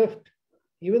countering SWIFT.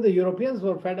 Even the Europeans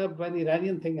were fed up when the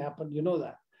Iranian thing happened, you know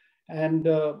that. And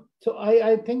so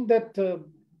I think that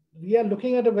we are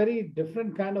looking at a very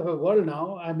different kind of a world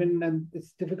now. I mean, and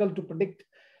it's difficult to predict,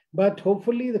 but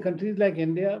hopefully the countries like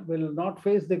India will not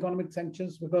face the economic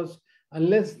sanctions, because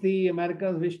unless the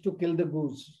Americans wish to kill the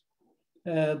goose,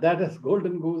 that is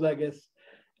golden goose, I guess.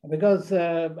 Because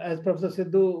as Professor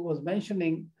Sidhu was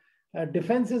mentioning,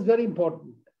 defense is very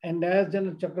important. And as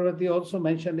General Chakravorty also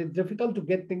mentioned, it's difficult to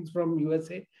get things from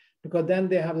USA, because then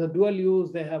they have the dual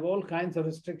use, they have all kinds of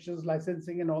restrictions,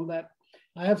 licensing and all that.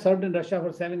 I have served in Russia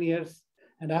for 7 years,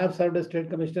 and I have served as trade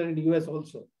commissioner in the US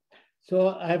also. So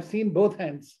I have seen both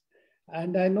hands.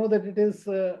 And I know that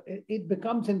it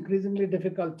becomes increasingly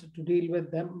difficult to deal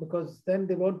with them, because then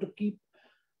they want to keep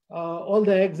all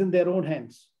the eggs in their own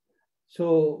hands.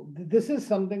 So this is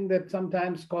something that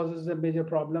sometimes causes a major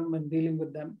problem in dealing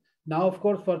with them. Now, of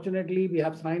course, fortunately, we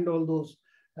have signed all those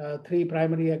 3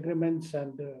 primary agreements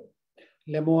and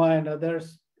LEMOA and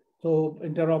others. So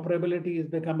interoperability is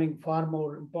becoming far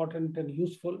more important and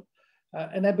useful.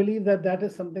 And I believe that that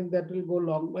is something that will go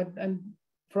long. And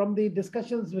from the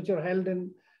discussions which are held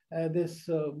in this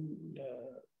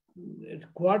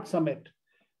Quad Summit,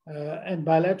 and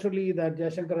bilaterally that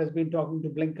Jaishankar has been talking to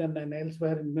Blinken and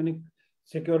elsewhere in Munich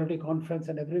Security Conference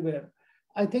and everywhere,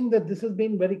 I think that this has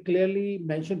been very clearly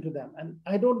mentioned to them. And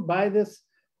I don't buy this,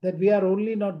 that we are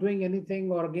only not doing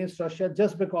anything or against Russia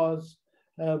just because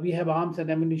we have arms and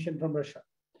ammunition from Russia.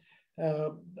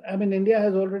 I mean, India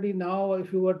has already now,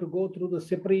 if you were to go through the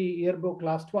CIPRI yearbook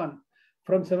last one,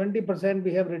 from 70%,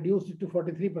 we have reduced it to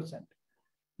 43%.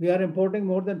 We are importing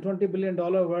more than $20 billion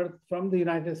worth from the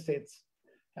United States.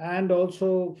 And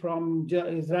also from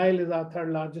Israel is our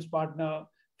 3rd largest partner.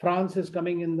 France is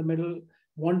coming in the middle,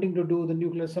 wanting to do the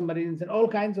nuclear submarines and all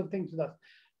kinds of things with us.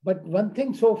 But one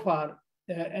thing so far,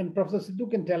 and Professor Sidhu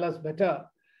can tell us better,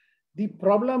 the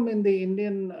problem in the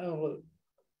Indian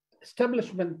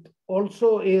establishment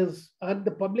also is, and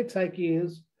the public psyche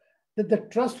is, that the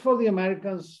trust for the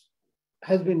Americans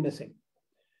has been missing.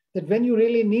 That when you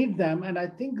really need them, and I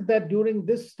think that during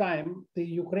this time, the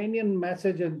Ukrainian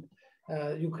message and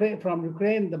from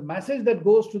Ukraine, the message that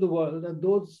goes to the world and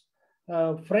those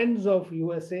friends of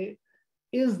USA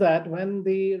is that when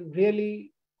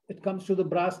it comes to the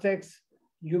brass tacks,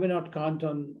 you may not count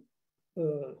on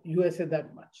USA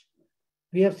that much.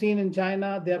 We have seen in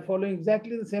China, they are following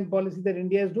exactly the same policy that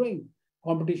India is doing,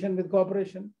 competition with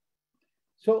cooperation.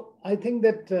 So I think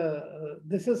that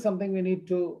this is something we need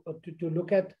to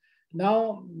look at.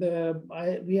 Now,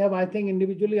 we have, I think,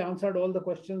 individually answered all the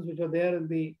questions which are there in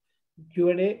the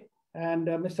Q&A. And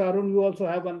Mr. Arun, you also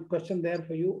have one question there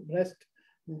for you. Rest,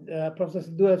 Professor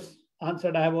Sidhu has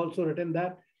answered. I have also written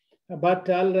that. But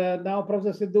I'll now,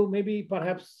 Professor Sidhu, maybe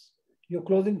perhaps your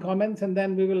closing comments, and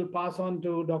then we will pass on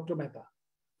to Dr. Mehta.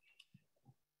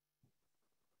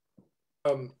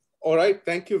 All right,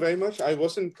 thank you very much. I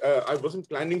wasn't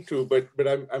planning to, but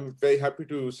I'm very happy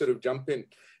to sort of jump in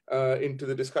into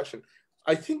the discussion.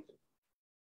 I think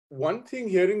one thing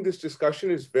hearing this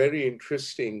discussion is very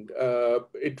interesting.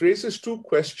 It raises two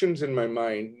questions in my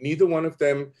mind. Neither one of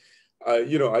them,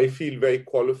 I feel very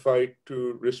qualified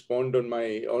to respond on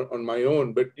my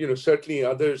own, but certainly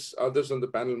others on the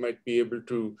panel might be able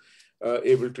to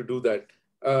do that.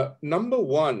 Number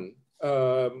one,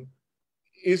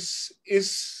 is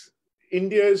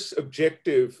India's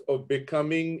objective of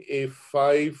becoming a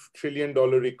 $5 trillion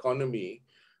economy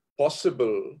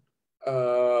possible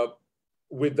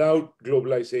without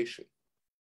globalization?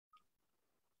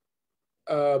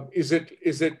 Is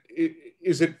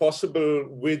it possible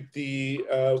with the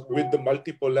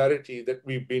multipolarity that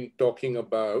we've been talking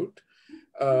about,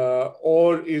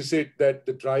 or is it that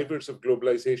the drivers of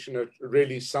globalization are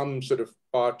really some sort of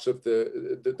parts of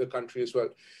the country as well?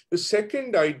 The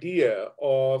second idea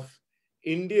of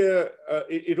India,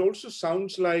 it also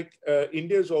sounds like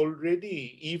India is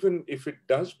already, even if it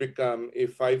does become a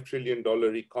 $5 trillion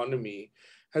economy,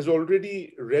 has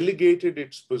already relegated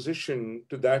its position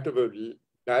to that of a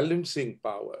balancing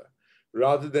power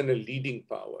rather than a leading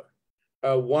power.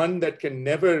 One that can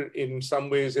never, in some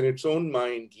ways, in its own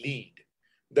mind, lead,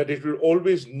 that it will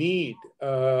always need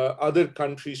other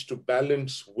countries to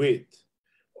balance with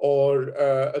or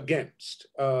against.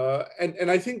 And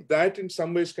I think that in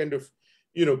some ways kind of,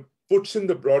 puts in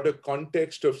the broader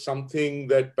context of something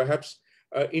that perhaps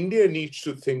India needs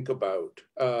to think about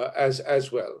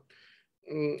as well.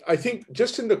 I think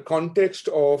just in the context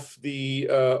of the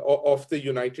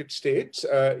United States,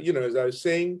 as I was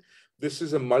saying, this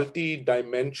is a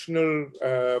multi-dimensional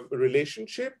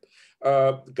relationship.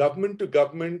 Government to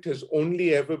government has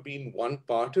only ever been one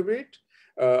part of it.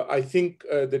 I think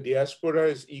the diaspora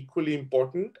is equally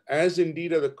important, as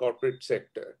indeed are the corporate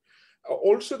sector.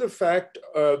 Also the fact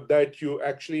that you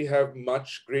actually have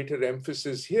much greater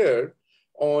emphasis here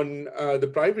on the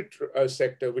private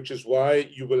sector, which is why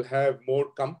you will have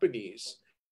more companies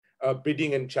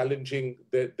bidding and challenging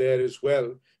there as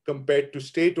well, compared to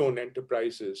state-owned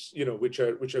enterprises, which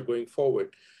are going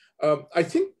forward. I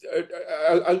think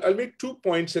I'll make 2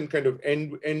 points and kind of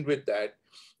end with that.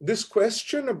 This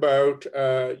question about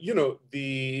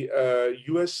the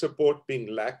US support being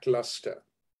lackluster.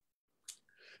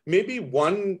 Maybe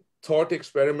one thought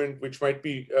experiment which might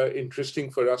be interesting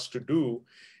for us to do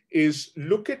is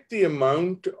look at the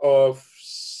amount of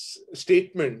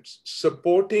statements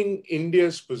supporting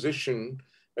India's position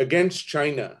against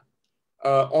China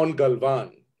on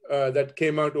Galwan that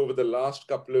came out over the last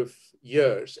couple of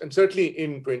years, and certainly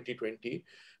in 2020,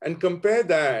 and compare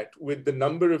that with the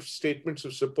number of statements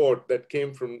of support that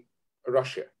came from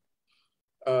Russia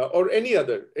or any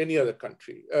other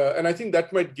country. And I think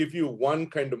that might give you one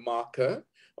kind of marker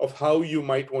of how you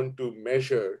might want to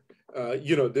measure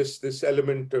this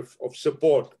element of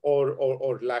support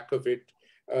or lack of it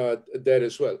there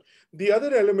as well. The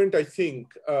other element, I think,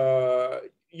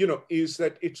 is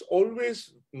that it's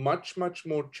always much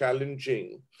more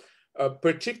challenging,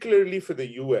 particularly for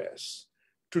the US,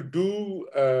 to do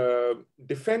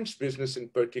defense business in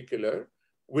particular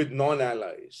with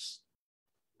non-allies.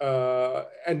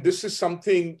 And this is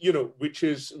something, which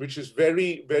is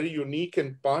very, very unique.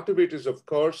 And part of it is, of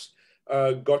course,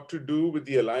 got to do with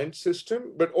the alliance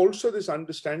system, but also this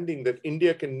understanding that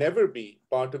India can never be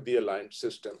part of the alliance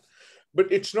system.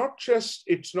 But it's not just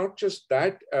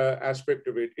that aspect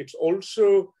of it. It's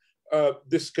also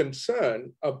this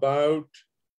concern about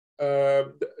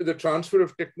the transfer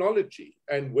of technology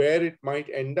and where it might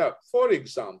end up. For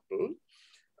example,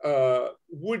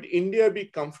 would India be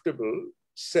comfortable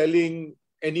selling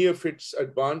any of its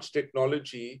advanced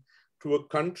technology to a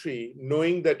country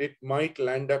knowing that it might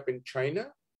land up in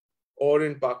China or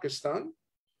in Pakistan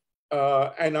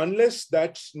And unless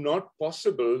that's not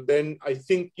possible, then I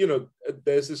think,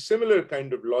 there's a similar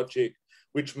kind of logic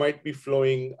which might be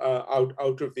flowing out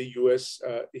of the US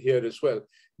here as well.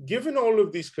 Given all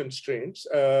of these constraints,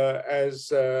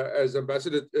 as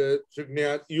Ambassador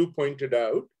Trigunayat, you pointed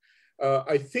out,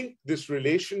 I think this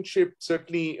relationship,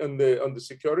 certainly on the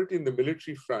security and the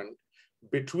military front,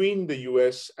 between the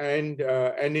US and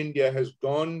India has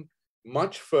gone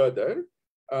much further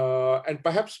and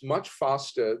perhaps much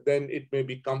faster than it may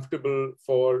be comfortable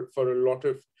for a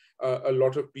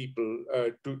lot of people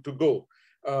to go.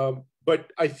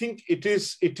 But I think it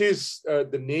is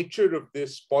the nature of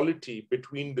this polity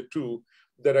between the two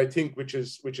that I think which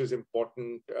is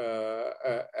important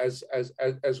as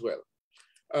well.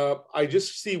 I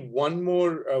just see one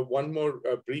more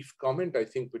brief comment, I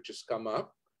think, which has come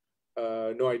up.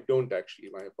 No, I don't actually.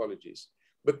 My apologies.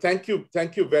 But thank you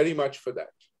very much for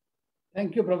that.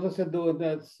 Thank you, Professor Sidhu.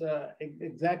 That's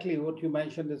exactly what you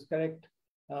mentioned is correct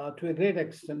to a great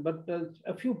extent. But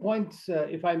a few points,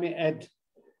 if I may add.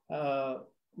 The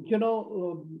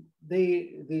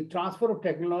transfer of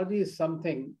technology is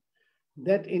something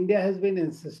that India has been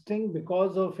insisting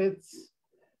because of its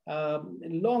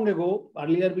long ago.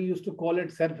 Earlier, we used to call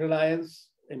it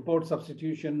self-reliance, import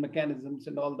substitution mechanisms,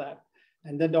 and all that.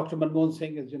 And then Dr. Manmohan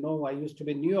Singh, as you know, I used to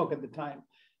be in New York at the time.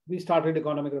 We started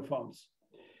economic reforms.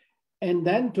 And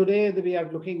then today we are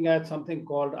looking at something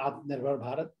called Atmanirbhar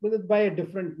Bharat, by a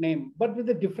different name, but with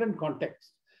a different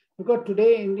context. Because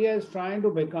today India is trying to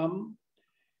become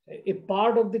a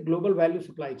part of the global value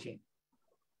supply chain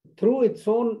through its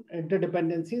own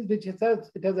interdependencies, which it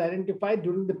has identified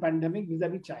during the pandemic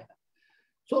vis-a-vis China.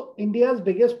 So India's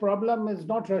biggest problem is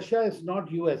not Russia, it's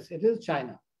not US, it is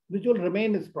China, which will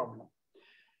remain its problem.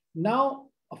 Now,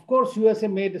 of course, USA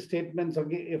made statements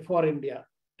for India.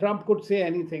 Trump could say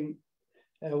anything,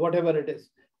 whatever it is.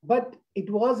 But it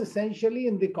was essentially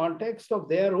in the context of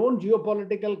their own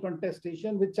geopolitical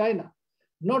contestation with China,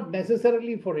 not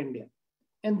necessarily for India.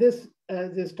 And this,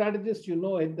 as a strategist, you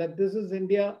know it, that this is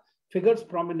India figures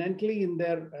prominently in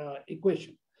their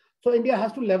equation. So India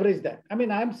has to leverage that. I mean,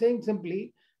 I'm saying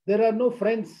simply, there are no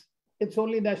friends, it's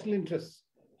only national interests.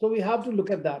 So we have to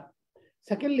look at that.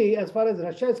 Secondly, as far as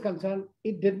Russia is concerned,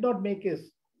 it did not make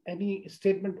any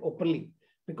statement openly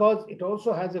because it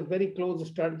also has a very close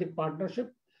strategic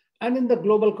partnership and in the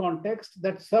global context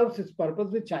that serves its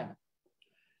purpose with China.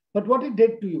 But what it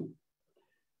did to you,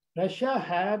 Russia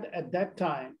had at that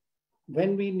time,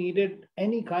 when we needed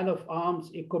any kind of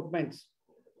arms equipments,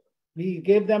 we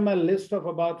gave them a list of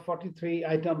about 43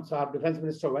 items. Our defense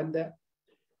minister went there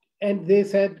and they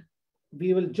said,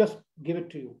 we will just give it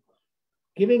to you.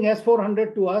 Giving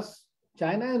S-400 to us,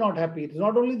 China is not happy. It's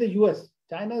not only the US,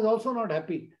 China is also not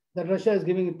happy that Russia is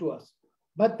giving it to us.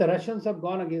 But the Russians have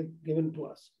gone and given to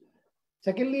us.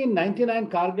 Secondly, in 99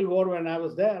 Kargil war, when I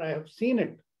was there, I have seen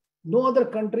it. No other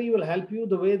country will help you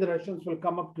the way the Russians will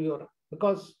come up to Europe.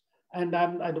 Because, and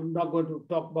I'm not going to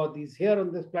talk about these here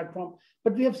on this platform,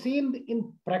 but we have seen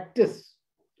in practice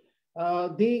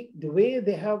the way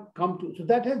they have come to. So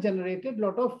that has generated a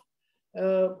lot of,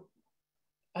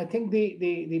 I think,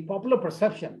 the popular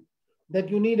perception that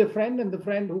you need a friend and the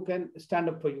friend who can stand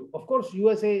up for you. Of course,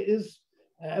 USA is,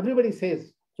 everybody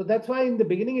says. So that's why in the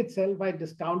beginning itself, I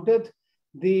discounted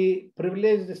the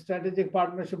privileged strategic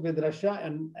partnership with Russia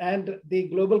and the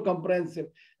global comprehensive,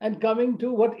 and coming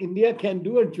to what India can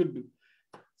do and should do.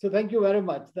 So thank you very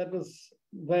much. That was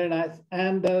very nice.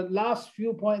 And last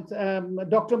few points,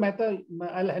 Dr. Mehta,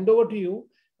 I'll hand over to you.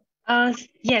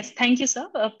 Yes, thank you, sir.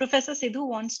 Professor Sidhu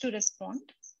wants to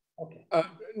respond. Okay.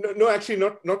 No, actually,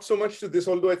 not so much to this,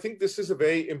 although I think this is a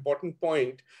very important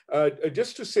point.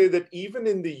 Just to say that even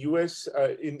in the US,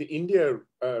 in the India,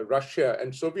 Russia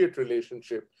and Soviet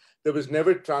relationship, there was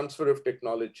never transfer of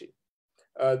technology.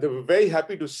 They were very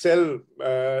happy to sell,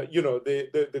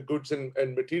 the goods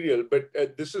and material, but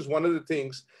this is one of the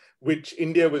things which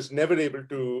India was never able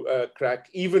to crack,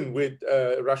 even with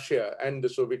Russia and the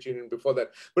Soviet Union before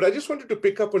that. But I just wanted to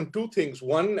pick up on two things.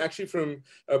 One, actually, from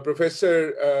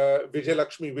Professor Vijay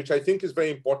Lakshmi, which I think is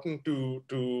very important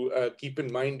to keep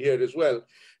in mind here as well,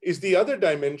 is the other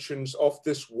dimensions of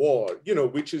this war,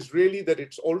 which is really that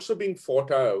it's also being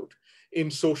fought out in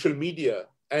social media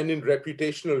and in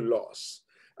reputational loss.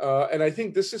 And I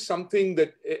think this is something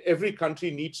that every country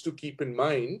needs to keep in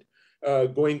mind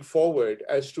going forward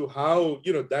as to how,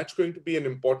 that's going to be an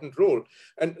important role.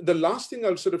 And the last thing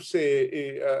I'll sort of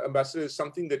say, Ambassador, is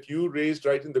something that you raised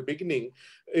right in the beginning,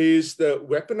 is the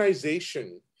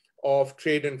weaponization of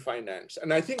trade and finance.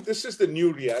 And I think this is the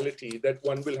new reality that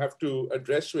one will have to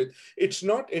address with. It's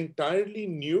not entirely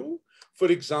new For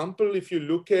example, if you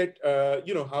look at,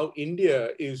 how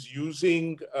India is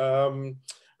using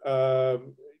the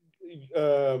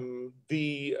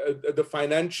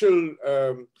financial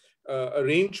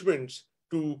arrangements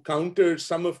to counter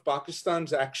some of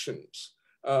Pakistan's actions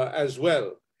as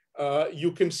well,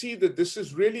 you can see that this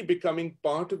is really becoming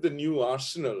part of the new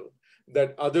arsenal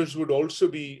that others would also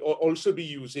be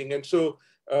using. And so,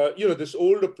 this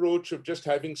old approach of just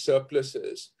having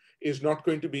surpluses is not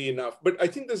going to be enough. But I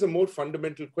think there's a more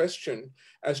fundamental question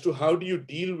as to how do you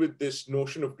deal with this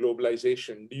notion of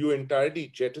globalization? Do you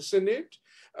entirely jettison it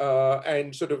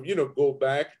and sort of, go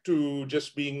back to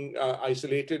just being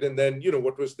isolated and then,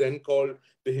 what was then called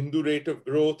the Hindu rate of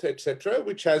growth, etc.,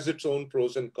 which has its own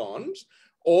pros and cons?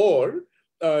 Or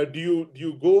do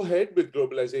you go ahead with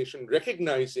globalization,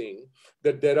 recognizing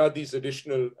that there are these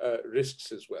additional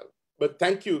risks as well? But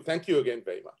thank you again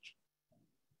very much.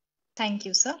 Thank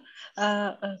you, sir.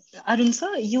 Arun,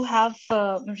 sir, you have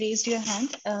raised your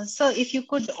hand. Sir, if you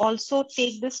could also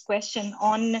take this question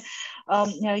on,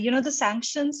 the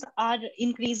sanctions are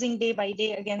increasing day by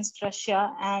day against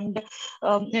Russia. And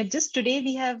just today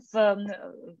we have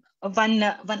one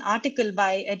article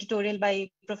by editorial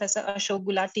by Professor Ashok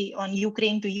Gulati on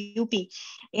Ukraine to UP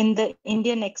in the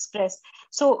Indian Express.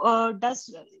 So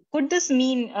could this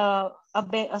mean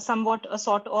somewhat a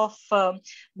sort of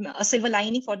a silver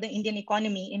lining for the Indian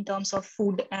economy in terms of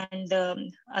food and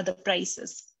other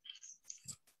prices?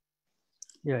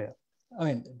 Yeah. I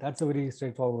mean, that's a very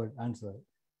straightforward answer.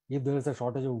 If there is a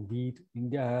shortage of wheat,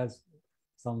 India has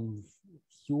some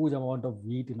huge amount of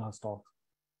wheat in our stock,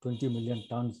 20 million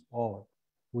tons or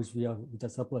which are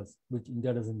surplus, which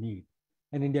India doesn't need.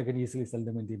 And India can easily sell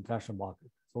them in the international market.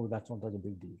 So that's not such a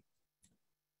big deal.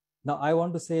 Now, I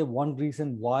want to say one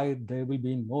reason why there will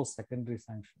be no secondary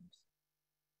sanctions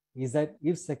is that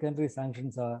if secondary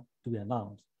sanctions are to be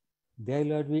announced, they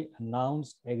will be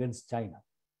announced against China,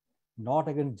 not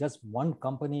against just one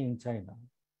company in China,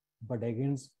 but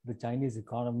against the Chinese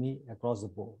economy across the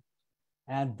board.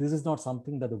 And this is not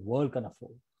something that the world can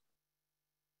afford.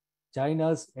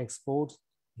 China's exports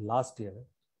last year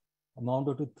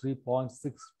amounted to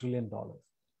 $3.6 trillion.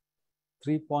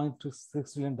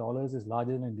 $3.6 trillion is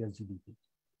larger than India's GDP.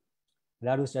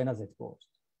 That was China's exports.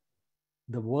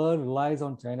 The world relies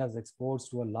on China's exports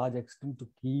to a large extent to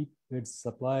keep its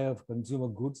supply of consumer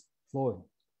goods flowing,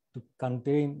 to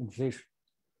contain inflation.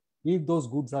 If those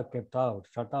goods are kept out,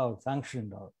 shut out,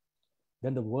 sanctioned out,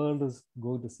 then the world is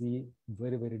going to see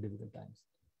very, very difficult times.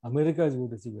 America is going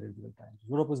to see very difficult times.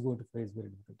 Europe is going to face very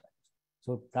difficult times.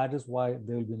 So that is why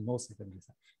there will be no secondary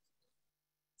sanctions.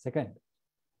 Second,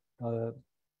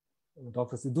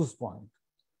 Dr. Sidhu's point,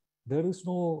 there is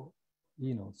no,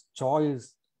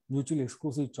 choice, mutually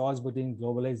exclusive choice between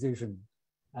globalization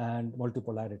and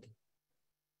multipolarity.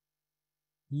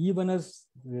 Even as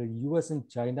the US and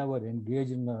China were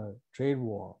engaged in a trade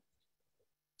war,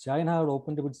 China had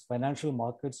opened up its financial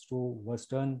markets to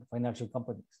Western financial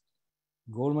companies.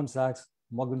 Goldman Sachs,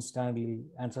 Morgan Stanley,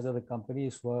 and such other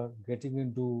companies were getting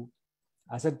into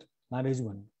asset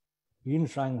management in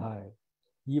Shanghai,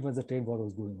 even as the trade war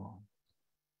was going on.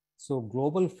 So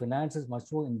global finance is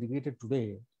much more integrated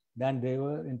today than they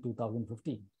were in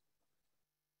 2015.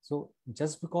 So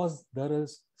just because there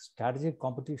is strategic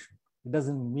competition, it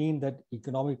doesn't mean that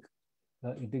economic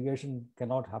integration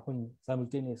cannot happen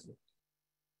simultaneously.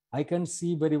 I can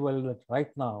see very well that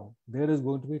right now there is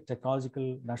going to be technology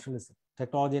nationalism.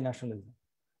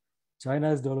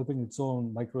 China is developing its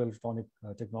own microelectronic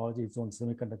technology, its own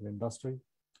semiconductor industry,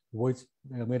 which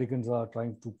the Americans are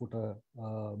trying to put a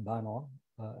ban on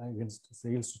against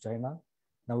sales to China.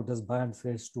 Now it has banned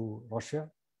sales to Russia.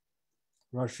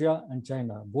 Russia and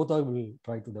China, both will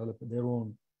try to develop their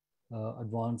own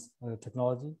advanced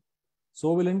technology.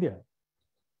 So will India.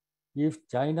 If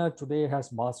China today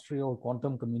has mastery over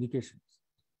quantum communications,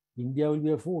 India will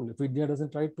be a fool if India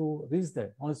doesn't try to reach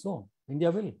there on its own. India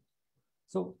will.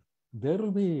 So there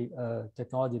will be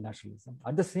technology nationalism.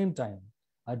 At the same time,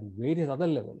 at various other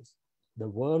levels, the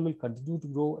world will continue to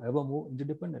grow ever more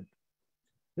interdependent.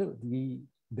 The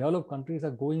developed countries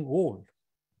are growing old.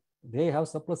 They have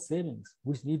surplus savings,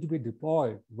 which need to be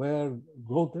deployed where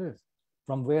growth is,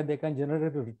 from where they can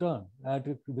generate a return,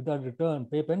 without return,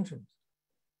 pay pensions.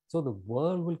 So the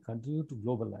world will continue to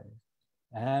globalize.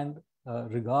 And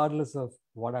regardless of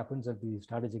what happens at the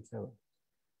strategic level,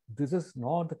 this is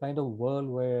not the kind of world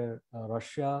where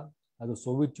Russia as the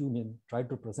Soviet Union tried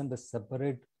to present a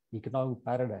separate economic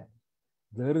paradigm.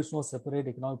 There is no separate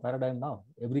economic paradigm now.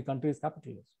 Every country is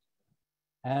capitalist.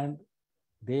 And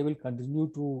they will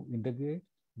continue to integrate,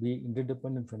 be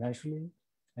interdependent financially,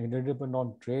 interdependent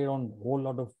on trade on a whole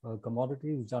lot of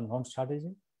commodities which are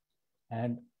non-strategic.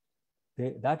 And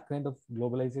that kind of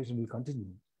globalization will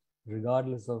continue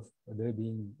regardless of there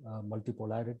being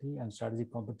multipolarity and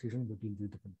strategic competition between the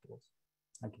different poles.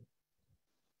 Thank you.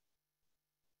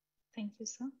 Thank you,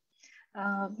 sir.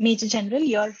 Major General,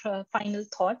 your final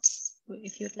thoughts,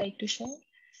 if you'd like to share.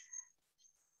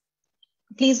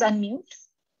 Please unmute.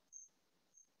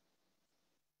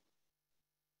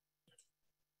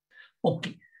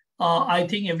 Okay. I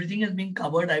think everything has been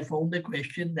covered. I found a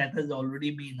question that has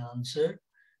already been answered.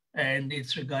 And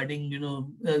it's regarding,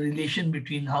 the relation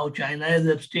between how China has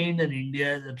abstained and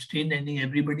India has abstained. I think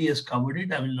everybody has covered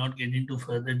it. I will not get into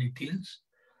further details.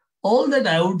 All that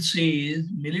I would say is,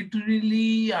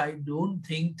 militarily, I don't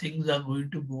think things are going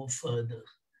to go further.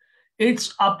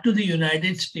 It's up to the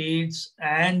United States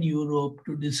and Europe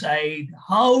to decide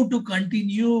how to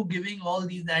continue giving all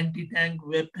these anti-tank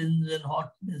weapons and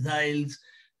hot missiles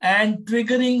and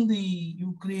triggering the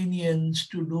Ukrainians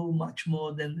to do much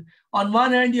more than, on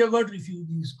one hand, you've got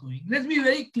refugees going. Let's be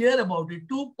very clear about it,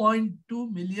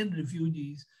 2.2 million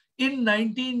refugees in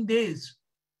 19 days.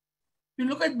 You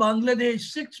look at Bangladesh,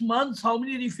 6 months, how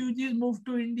many refugees moved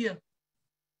to India?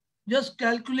 Just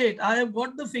calculate. I have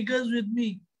got the figures with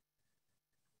me.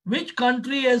 Which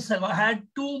country has had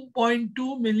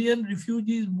 2.2 million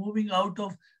refugees moving out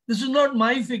of? This is not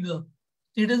my figure.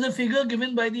 It is a figure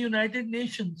given by the United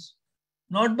Nations,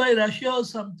 not by Russia or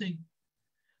something.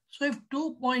 So if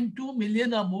 2.2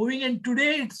 million are moving, and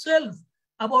today itself,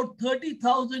 about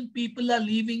 30,000 people are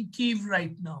leaving Kyiv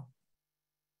right now.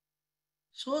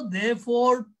 So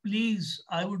therefore, please,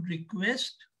 I would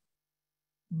request,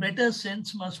 better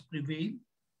sense must prevail.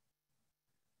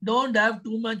 Don't have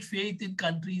too much faith in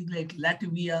countries like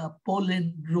Latvia,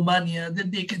 Poland, Romania,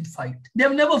 that they can fight. They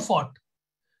have never fought.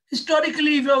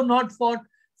 Historically, if you have not fought,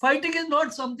 fighting is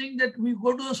not something that we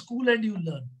go to a school and you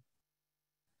learn.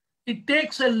 It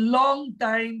takes a long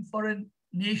time for a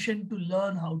nation to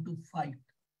learn how to fight.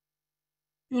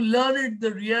 You learn it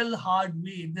the real hard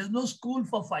way. There's no school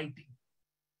for fighting.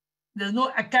 There's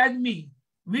no academy.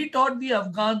 We taught the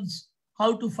Afghans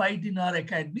how to fight in our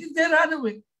academies. They ran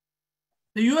away.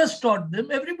 The US taught them.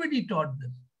 Everybody taught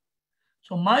them.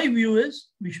 So my view is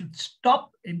we should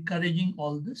stop encouraging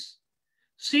all this.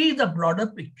 See the broader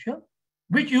picture,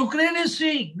 which Ukraine is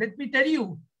seeing. Let me tell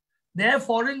you, their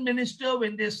foreign minister,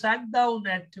 when they sat down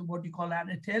at what you call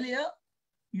Anatolia,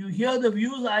 you hear the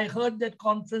views. I heard that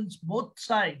conference, both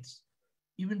sides.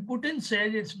 Even Putin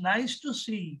said it's nice to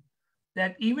see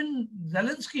that even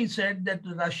Zelensky said that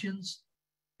the Russians,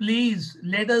 please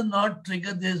let us not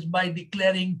trigger this by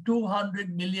declaring $200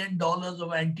 million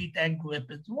of anti-tank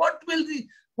weapons. What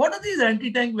are these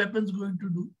anti-tank weapons going to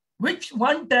do? Which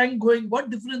one tank going,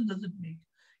 what difference does it make?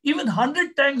 Even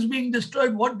 100 tanks being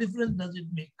destroyed, what difference does it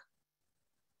make?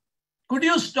 Could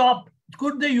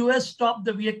the US stop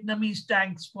the Vietnamese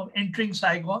tanks from entering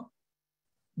Saigon?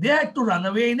 They had to run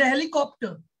away in a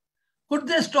helicopter. Could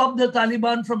they stop the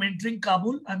Taliban from entering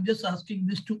Kabul? I'm just asking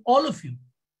this to all of you.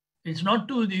 It's not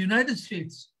to the United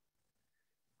States.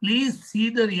 Please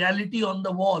see the reality on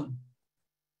the wall.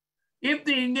 If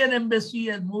the Indian embassy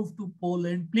has moved to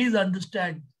Poland, please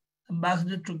understand,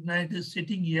 Ambassador Trigunayat is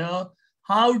sitting here,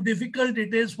 how difficult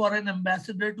it is for an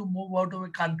ambassador to move out of a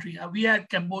country. We had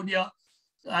Cambodia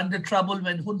under trouble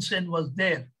when Hun Sen was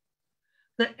there.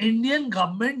 The Indian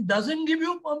government doesn't give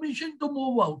you permission to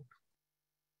move out.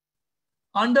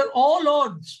 Under all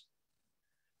odds,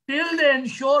 till they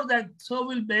ensure that sir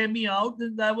will bear me out,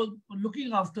 and I was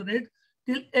looking after it,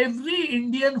 till every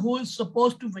Indian who is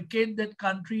supposed to vacate that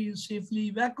country is safely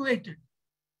evacuated.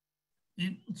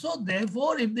 So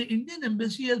therefore, if the Indian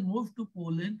embassy has moved to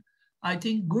Poland, I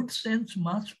think good sense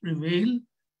must prevail,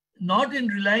 not in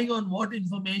relying on what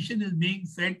information is being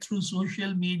fed through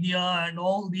social media and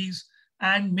all these,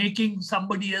 and making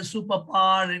somebody a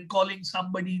superpower and calling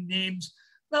somebody names.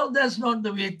 Now, that's not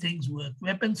the way things work.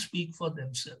 Weapons speak for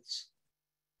themselves.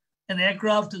 An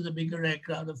aircraft is a bigger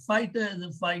aircraft. A fighter is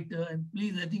a fighter. And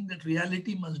please, I think that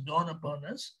reality must dawn upon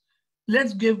us.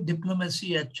 Let's give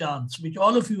diplomacy a chance, which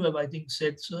all of you have, I think,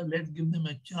 said, sir. Let's give them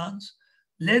a chance.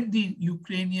 Let the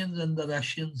Ukrainians and the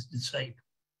Russians decide.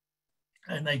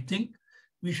 And I think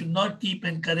we should not keep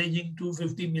encouraging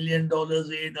 $250 million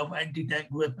aid of anti-tank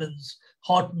weapons,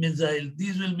 hot missiles.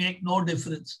 These will make no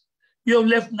difference. You have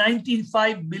left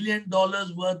 $95 billion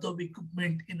worth of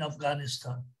equipment in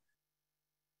Afghanistan.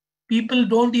 People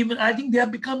don't even, I think they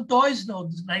have become toys now,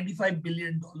 this $95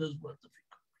 billion worth of equipment.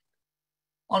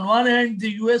 On one hand,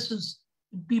 the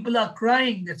people are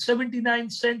crying that 79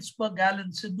 cents per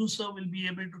gallon, Sidhu sir will be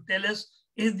able to tell us,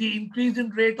 is the increase in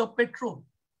rate of petrol.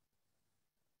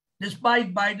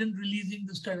 Despite Biden releasing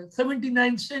the study,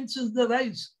 79 cents is the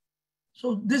rise.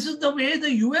 So this is the way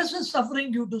the US is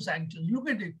suffering due to sanctions. Look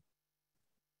at it.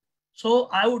 So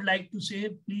I would like to say,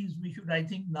 please, we should, I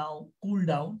think, now cool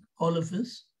down, all of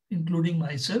us, including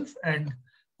myself. And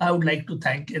I would like to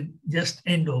thank and just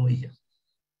end over here.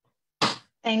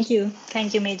 Thank you.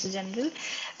 Thank you, Major General.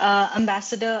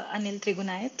 Ambassador Anil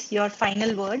Trigunayat, your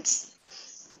final words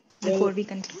before we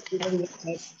conclude.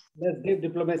 Let's give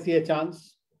diplomacy a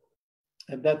chance.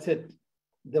 And that's it.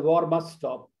 The war must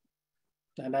stop.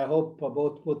 And I hope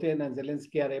both Putin and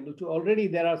Zelensky are able to. Already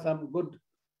there are some good,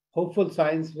 hopeful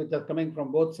signs which are coming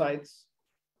from both sides.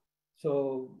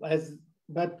 So, as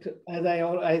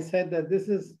I said, that this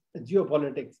is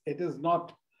geopolitics. It is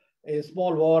not a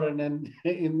small war in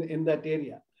that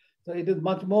area. So it is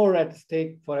much more at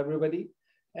stake for everybody.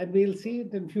 And we'll see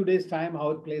it in a few days' time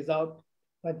how it plays out.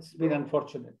 But it's been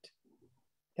unfortunate.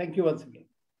 Thank you once again.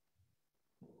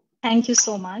 Thank you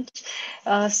so much.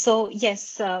 So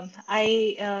yes,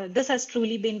 this has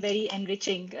truly been very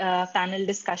enriching panel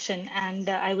discussion, and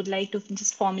I would like to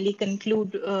just formally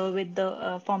conclude with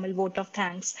the formal vote of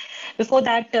thanks. Before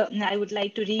that, I would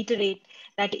like to reiterate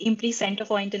that IMPRI Center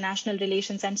for International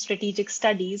Relations and Strategic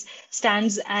Studies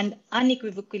stands and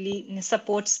unequivocally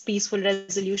supports peaceful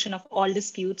resolution of all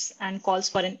disputes and calls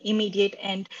for an immediate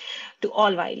end to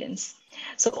all violence.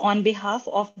 So on behalf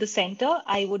of the center,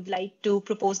 I would like to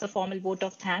propose the formal vote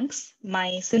of thanks.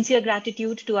 My sincere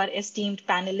gratitude to our esteemed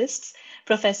panelists,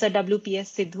 Professor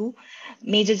W.P.S. Sidhu,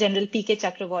 Major General P.K.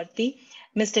 Chakravorty,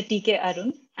 Mr. T.K.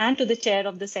 Arun, and to the chair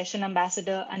of the session,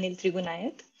 Ambassador Anil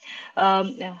Trigunayat.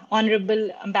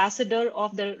 Honorable Ambassador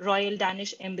of the Royal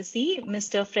Danish Embassy,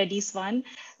 Mr. Freddy Svane,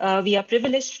 we are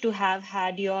privileged to have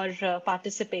had your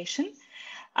participation.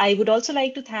 I would also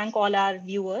like to thank all our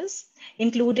viewers,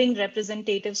 including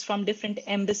representatives from different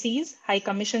embassies, high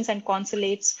commissions and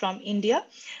consulates from India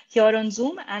here on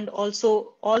Zoom, and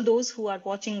also all those who are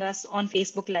watching us on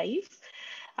Facebook Live.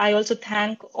 I also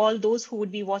thank all those who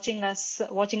would be watching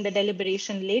the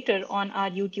deliberation later on our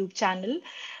YouTube channel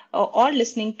or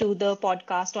listening to the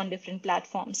podcast on different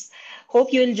platforms.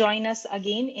 Hope you will join us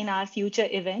again in our future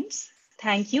events.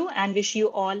 Thank you and wish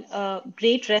you all a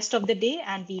great rest of the day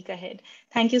and week ahead.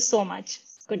 Thank you so much.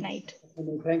 Good night.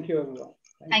 Thank you, everyone.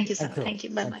 Thank you, sir. Thank you.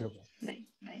 Bye-bye. Bye.